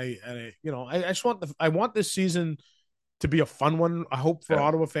 and I just want this season to be a fun one. I hope for Yeah.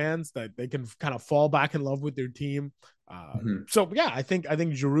 Ottawa fans that they can kind of fall back in love with their team. Hmm. So yeah, I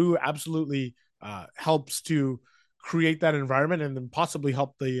think Giroux absolutely helps to create that environment and then possibly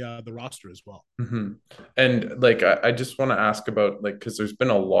help the roster as well. Hmm. And like, I just want to ask about like, because there's been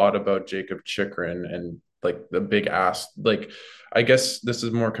a lot about Jacob Chikrin and like the big ask. Like, I guess this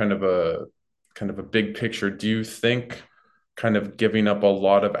is more kind of a big picture. Do you think kind of giving up a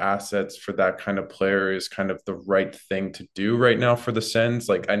lot of assets for that kind of player is kind of the right thing to do right now for the Sens?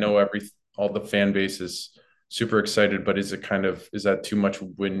 Like, I know all the fan base is super excited, but is that too much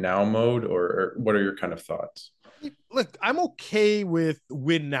win now mode, or what are your kind of thoughts? Look, I'm okay with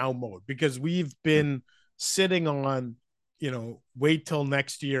win now mode because we've been sitting on, wait till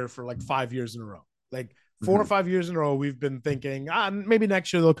next year for like 5 years in a row. Like 4 or 5 years in a row, we've been thinking, maybe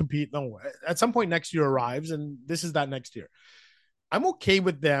next year they'll compete. No, at some point next year arrives, and this is that next year. I'm okay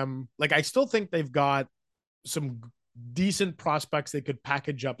with them. Like, I still think they've got some decent prospects they could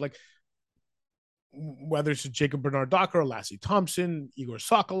package up. Like, whether it's Jacob Bernard Docker, Lassie Thompson, Igor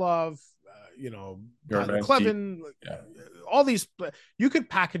Sokolov, Your Tyler advanced deep. Clevin, Yeah. all these, you could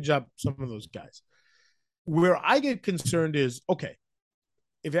package up some of those guys. Where I get concerned is, okay,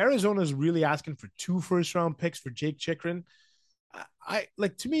 if Arizona is really asking for 2 first round picks for Jake Chikrin, I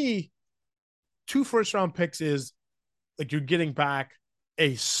like, to me, 2 first round picks is like you're getting back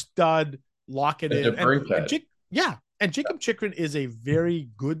a stud, lock it And a in. And brinkhead. Jake, yeah. And Jacob Chikrin is a very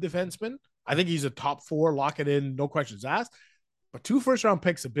good defenseman. I think he's a top 4, lock it in, no questions asked. But 2 first round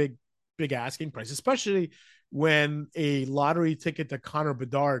picks, a big asking price, especially when a lottery ticket to Connor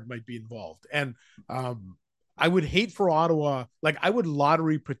Bedard might be involved. And I would hate for Ottawa, like, I would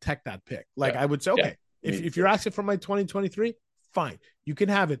lottery protect that pick. Like, Yeah. I would say, Yeah. okay, if you're asking for my 2023, fine, you can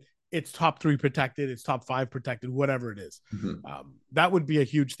have it. It's top 3 protected, it's top 5 protected, whatever it is. Mm-hmm. That would be a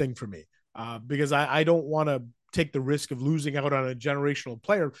huge thing for me, because I don't want to take the risk of losing out on a generational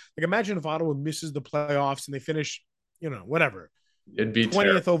player. Like, imagine if Ottawa misses the playoffs and they finish, whatever, It'd be 20th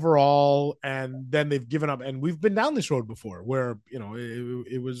terrible. overall, and then they've given up. And we've been down this road before where,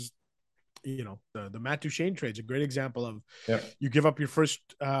 it was, the Matt Duchene trade's a great example of, Yeah. you give up your first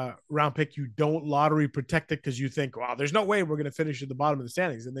round pick, you don't lottery protect it because you think, wow, there's no way we're going to finish at the bottom of the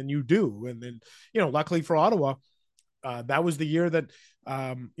standings, and then you do. And then, luckily for Ottawa, that was the year that,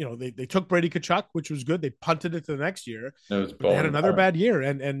 they took Brady Tkachuk, which was good. They punted it to the next year, It was but they had Bowen another Byram. bad year,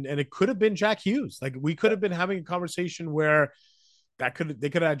 and it could have been Jack Hughes. Like, we could have been having a conversation where they could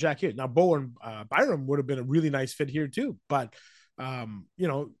have had Jack Hughes. Now, Bowen Byram would have been a really nice fit here too, but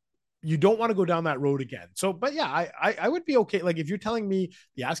you don't want to go down that road again. So, but yeah, I would be okay. Like, if you're telling me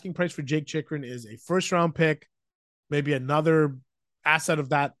the asking price for Jake Chikrin is a 1st round pick, maybe another asset of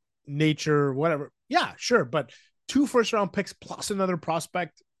that nature, whatever. Yeah, sure. But 2 first round picks plus another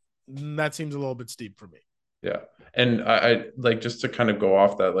prospect, that seems a little bit steep for me. Yeah. And I like, just to kind of go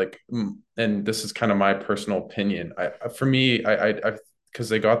off that, like, and this is kind of my personal opinion. For me, because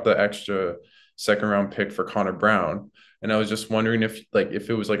they got the extra second round pick for Connor Brown. And I was just wondering if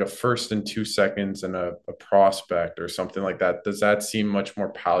it was like a first and 2 seconds and a prospect or something like that, does that seem much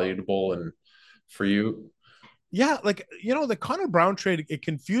more palatable and for you? Yeah, like, the Connor Brown trade, it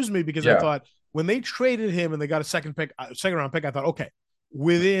confused me because I Yeah. thought when they traded him and they got a second round pick, I thought, okay,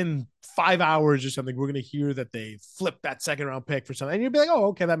 within 5 hours or something, we're going to hear that they flipped that second round pick for something, and you'd be like, oh,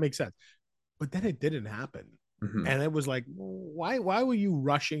 okay, that makes sense. But then it didn't happen, Hmm. and it was like, why were you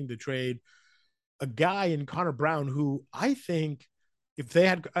rushing to trade a guy in Connor Brown who I think, if they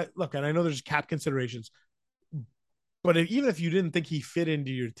had, look, and I know there's cap considerations, but even if you didn't think he fit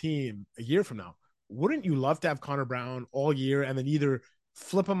into your team a year from now, wouldn't you love to have Connor Brown all year and then either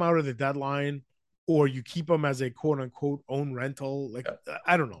flip him out of the deadline or you keep him as a quote unquote own rental? Like, Yeah.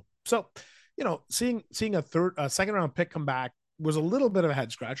 I don't know. So, seeing a second round pick come back was a little bit of a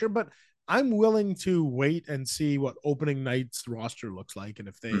head scratcher, but I'm willing to wait and see what opening night's roster looks like. And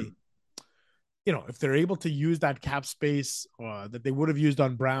if Mm. if they're able to use that cap space that they would have used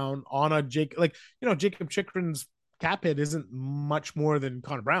on Brown on a Jake, like, Jacob Chikrin's cap hit isn't much more than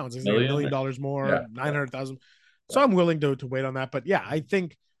Connor Brown's. Isn't he $1 Million? million more, Yeah. Yeah. 900,000? Yeah. So I'm willing to wait on that. But yeah, I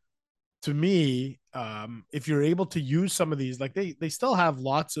think, to me, if you're able to use some of these, like, they still have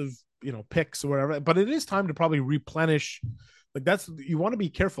lots of, picks or whatever, but it is time to probably replenish. Like, that's, you want to be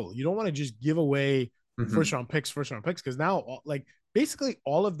careful. You don't want to just give away Hmm. first round picks, because now, like, basically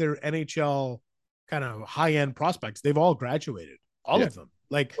all of their NHL kind of high end prospects, they've all graduated, all Yeah. of them.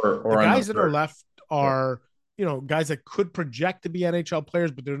 Like, the Or on the guys that are verge. left Yeah. are, guys that could project to be NHL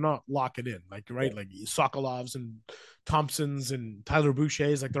players, but they're not lock it in. Like, Yeah. right, like Sokolovs and Thompsons and Tyler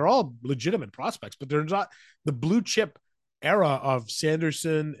Boucher's, like, they're all legitimate prospects, but they're not the blue chip era of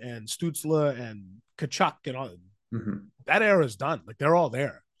Sanderson and Stutzla and Kachuk and all. Hmm. That era is done. Like, they're all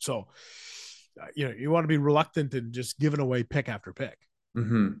there. So, you want to be reluctant in just giving away pick after pick.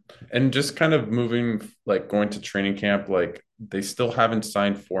 Hmm. And just kind of moving, like going to training camp, like they still haven't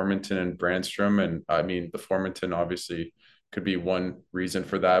signed Formenton and Brandstrom. And I mean, the Formenton obviously could be one reason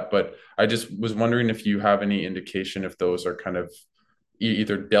for that. But I just was wondering if you have any indication if those are kind of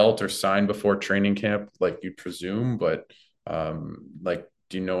either dealt or signed before training camp, like you presume. But like,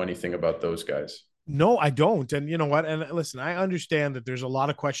 do you know anything about those guys? No, I don't. And you know what? And listen, I understand that there's a lot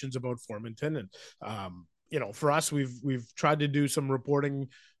of questions about Formenton, and for us, we've tried to do some reporting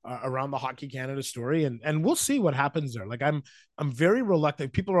around the Hockey Canada story, and we'll see what happens there. Like I'm very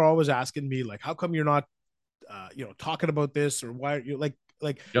reluctant. People are always asking me like, how come you're not talking about this, or why are you like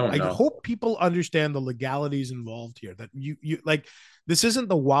Don't I know. hope people understand the legalities involved here, that you like, this isn't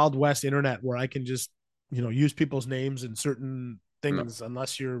the Wild West internet where I can just use people's names and certain No. things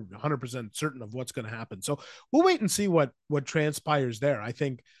unless you're 100% certain of what's going to happen. So we'll wait and see what transpires there. I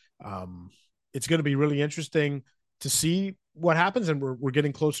think it's going to be really interesting to see what happens, and we're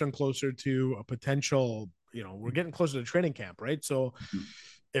getting closer and closer to a potential, we're getting closer to training camp, right? So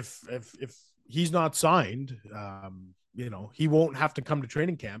if he's not signed, he won't have to come to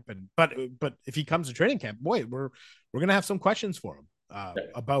training camp. But if he comes to training camp, boy, we're gonna have some questions for him Yeah.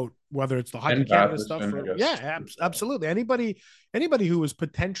 about whether it's the Hockey And Canada stuff, Batherson, I or guess. absolutely, anybody who was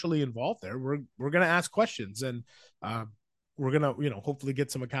potentially involved there, we're gonna ask questions, and we're gonna hopefully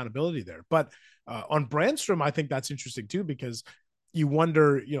get some accountability there. But on Brandstrom, I think that's interesting too, because you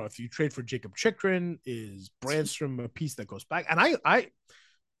wonder, if you trade for Jacob Chikrin, is Brandstrom a piece that goes back? And I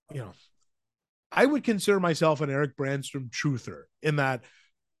you know, I would consider myself an Eric Brandstrom truther in that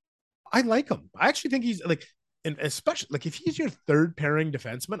I like him. I actually think he's like, and especially like if he's your third pairing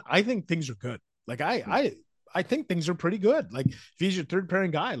defenseman, I think things are good. Like I think things are pretty good. Like if he's your third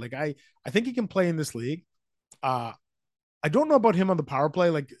pairing guy, like I think he can play in this league. Uh, I don't know about him on the power play.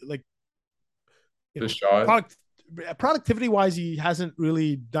 Like The shot. productivity wise, he hasn't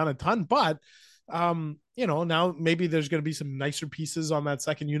really done a ton, but now maybe there's going to be some nicer pieces on that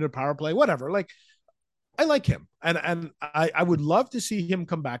second unit power play, whatever. Like I like him, and I would love to see him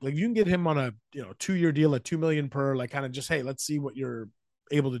come back. Like you can get him on a 2-year deal at $2 million per, like kind of just, hey, let's see what you're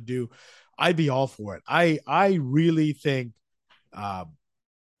able to do. I'd be all for it. I really think uh,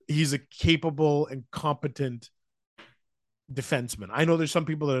 he's a capable and competent defenseman. I know there's some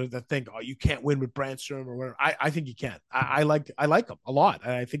people that think, oh, you can't win with Brandstrom or whatever. I think you can. I like him a lot.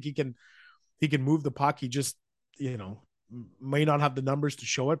 I think he can move the puck. He just, may not have the numbers to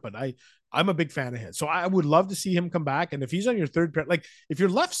show it, but I'm a big fan of his. So I would love to see him come back. And if he's on your third pair, like if your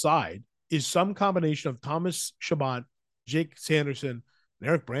left side is some combination of Thomas Chabot, Jake Sanderson, and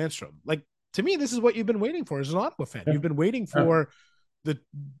Eric Brandstrom, like to me, this is what you've been waiting for as an Ottawa fan. Yeah. You've been waiting Yeah. for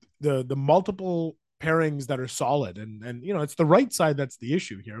the multiple pairings that are solid, and it's the right side that's the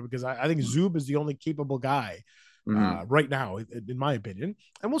issue here, because I think Zub is the only capable guy Mhm. right now, in my opinion.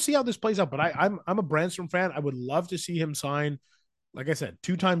 And we'll see how this plays out. But I'm a Brandstrom fan. I would love to see him sign, like I said,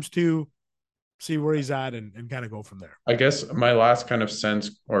 2x2, see where he's at, and kind of go from there. I guess my last kind of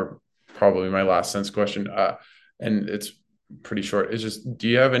sense, or probably my last sense question, and it's pretty short, is just, do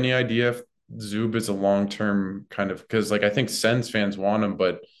you have any idea if Zub is a long-term kind of, because like I think Sens fans want him,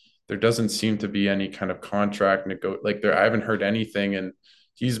 but there doesn't seem to be any kind of contract like there. I haven't heard anything, and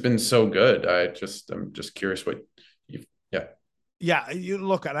he's been so good. I'm just curious what you, yeah. Yeah, you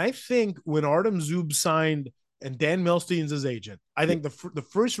look, and I think when Artem Zub signed and Dan Milstein's his agent, I think the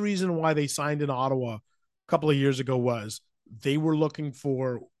first reason why they signed in Ottawa a couple of years ago was they were looking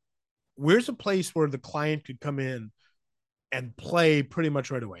for, where's a place where the client could come in and play pretty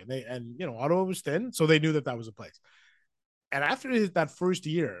much right away. Ottawa was thin, so they knew that was a place. And after that first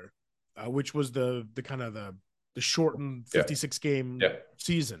year, which was the kind of the shortened Yeah. 56 game Yeah.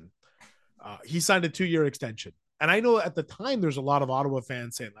 season, he signed a 2-year extension. And I know at the time there's a lot of Ottawa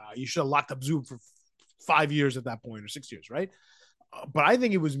fans saying, you should have locked up Zub for 5 years at that point, or 6 years, right? But I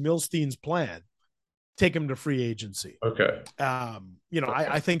think it was Milstein's plan, take him to free agency. Okay.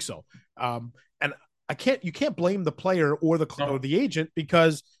 I think so. And you can't blame the player or the agent,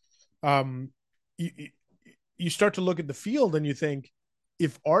 because you start to look at the field and you think,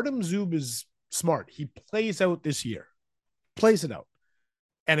 if Artem Zub is smart, he plays out this year, plays it out.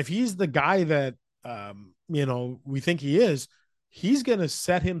 And if he's the guy that, we think he is, he's going to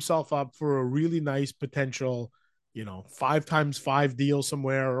set himself up for a really nice potential, 5x5 deal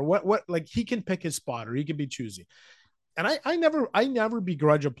somewhere, or what, like he can pick his spot, or he can be choosy. And I never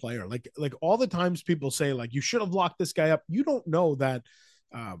begrudge a player. Like all the times people say, like, you should have locked this guy up. You don't know that,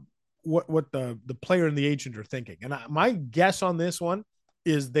 what the player and the agent are thinking. And my guess on this one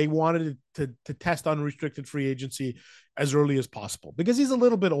is they wanted to test unrestricted free agency as early as possible, because he's a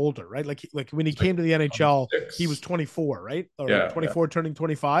little bit older, right? Like when he came to the NHL, he was 24, right? Or Yeah, 24 turning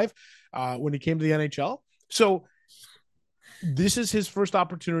 25 when he came to the NHL. So this is his first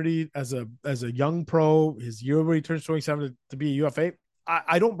opportunity as a young pro, his year where he turns 27 to be a UFA.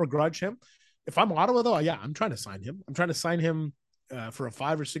 I don't begrudge him. If I'm Ottawa, though, yeah, I'm trying to sign him. I'm trying to sign him for a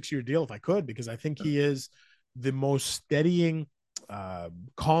 5 or 6 year deal if I could, because I think he is the most steadying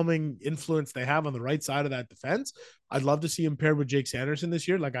calming influence they have on the right side of that defense. I'd love to see him paired with Jake Sanderson this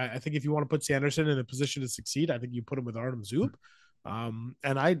year. Like I think if you want to put Sanderson in a position to succeed, I think you put him with Artem Zub. And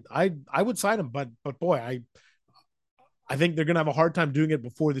I would sign him, but boy, I think they're gonna have a hard time doing it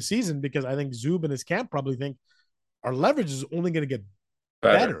before the season because I think Zub and his camp probably think our leverage is only going to get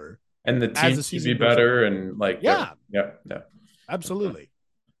Better. better And the as team the should be season goes on. better and like yeah, Yeah, yeah, yeah. absolutely.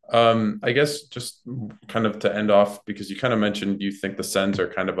 I guess just kind of to end off, because you kind of mentioned you think the Sens are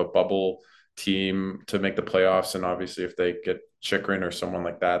kind of a bubble team to make the playoffs, and obviously if they get Chikrin or someone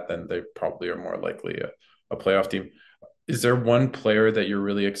like that, then they probably are more likely a playoff team. Is there one player that you're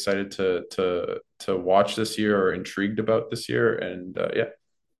really excited to watch this year or intrigued about this year? And yeah,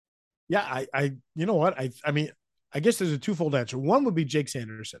 Yeah, you know what? I mean, I guess there's a twofold answer. One would be Jake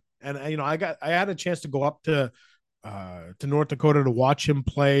Sanderson, and I had a chance to go up to North Dakota to watch him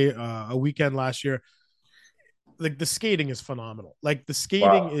play a weekend last year. Like the skating is phenomenal. Like the skating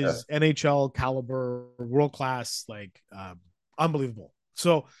wow, yeah, is NHL caliber, world class, like unbelievable.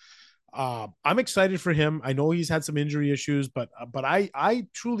 So I'm excited for him. I know he's had some injury issues, but I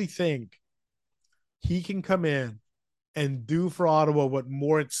truly think he can come in and do for Ottawa what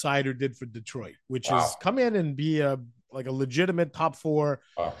Moritz Seider did for Detroit, which is wow, come in and be a legitimate top four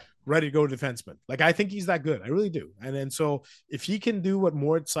wow. ready to go defenseman. Like I think he's that good. I really do. And so if he can do what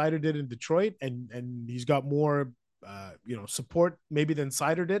Moritz Seider did in Detroit and he's got more support maybe than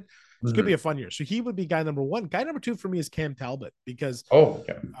Seider did, it's gonna be Mhm. a fun year. So he would be guy number one. Guy number two for me is Cam Talbot because Oh,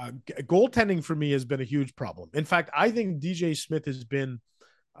 yeah, goaltending for me has been a huge problem. In fact, I think DJ Smith has been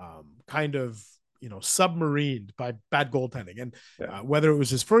kind of submarined by bad goaltending, and yeah. whether it was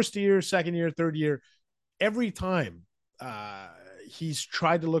his first year, second year, third year, every time he's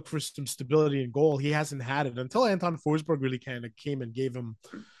tried to look for some stability in goal, he hasn't had it until Anton Forsberg really kind of came and gave him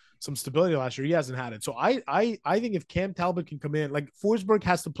some stability last year. He hasn't had it. So I think if Cam Talbot can come in, like Forsberg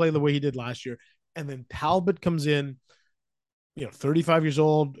has to play the way he did last year, and then Talbot comes in, 35 years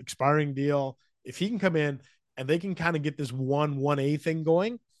old, expiring deal. If he can come in and they can kind of get this 1-1A thing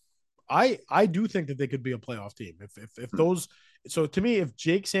going, I do think that they could be a playoff team. If Hmm. those so to me, if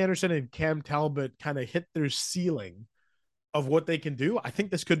Jake Sanderson and Cam Talbot kind of hit their ceiling of what they can do, I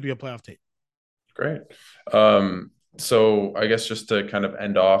think this could be a playoff team. Great. So I guess just to kind of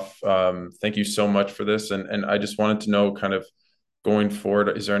end off, thank you so much for this. And I just wanted to know kind of going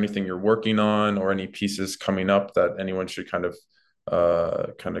forward, is there anything you're working on or any pieces coming up that anyone should kind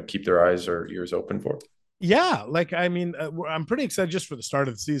of keep their eyes or ears open for? Yeah, like I mean, I'm pretty excited just for the start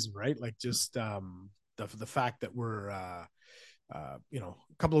of the season, right? Like just the fact that we're a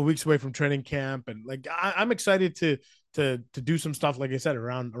couple of weeks away from training camp, and like I'm excited to do some stuff, like I said,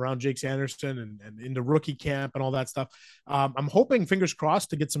 around Jake Sanderson and into rookie camp and all that stuff. I'm hoping, fingers crossed,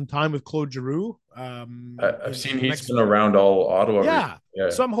 to get some time with Claude Giroux I've in seen the he's next. been around all Ottawa recently. Yeah, Yeah.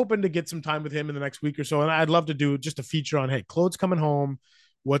 so I'm hoping to get some time with him in the next week or so, and I'd love to do just a feature on, hey, Claude's coming home.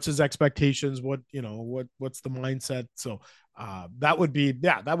 What's his expectations? What's the mindset? So that would be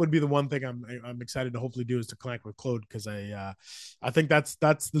the one thing I'm excited to hopefully do, is to connect with Claude, because I think that's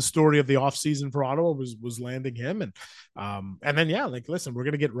the story of the off season for Ottawa, was landing him, and then yeah, like listen, we're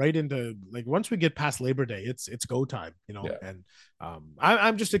gonna get right into, like, once we get past Labor Day, it's go time, Yeah. and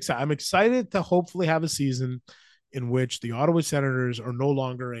I'm just excited. I'm excited to hopefully have a season in which the Ottawa Senators are no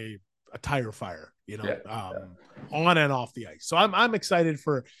longer a tire fire, Yeah. on and off the ice. So I'm excited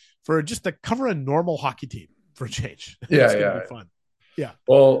for just to cover a normal hockey team for a change. Yeah. It's going to be Yeah. fun. Yeah.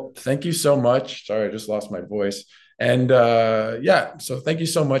 Well, thank you so much. Sorry, I just lost my voice. And yeah, so thank you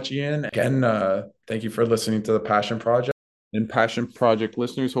so much, Ian. Again, thank you for listening to the Passion Project. And Passion Project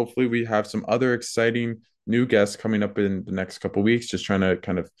listeners, hopefully we have some other exciting new guests coming up in the next couple of weeks. Just trying to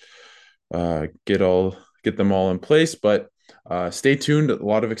kind of get them all in place. But stay tuned. A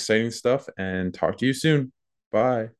lot of exciting stuff, and talk to you soon. Bye.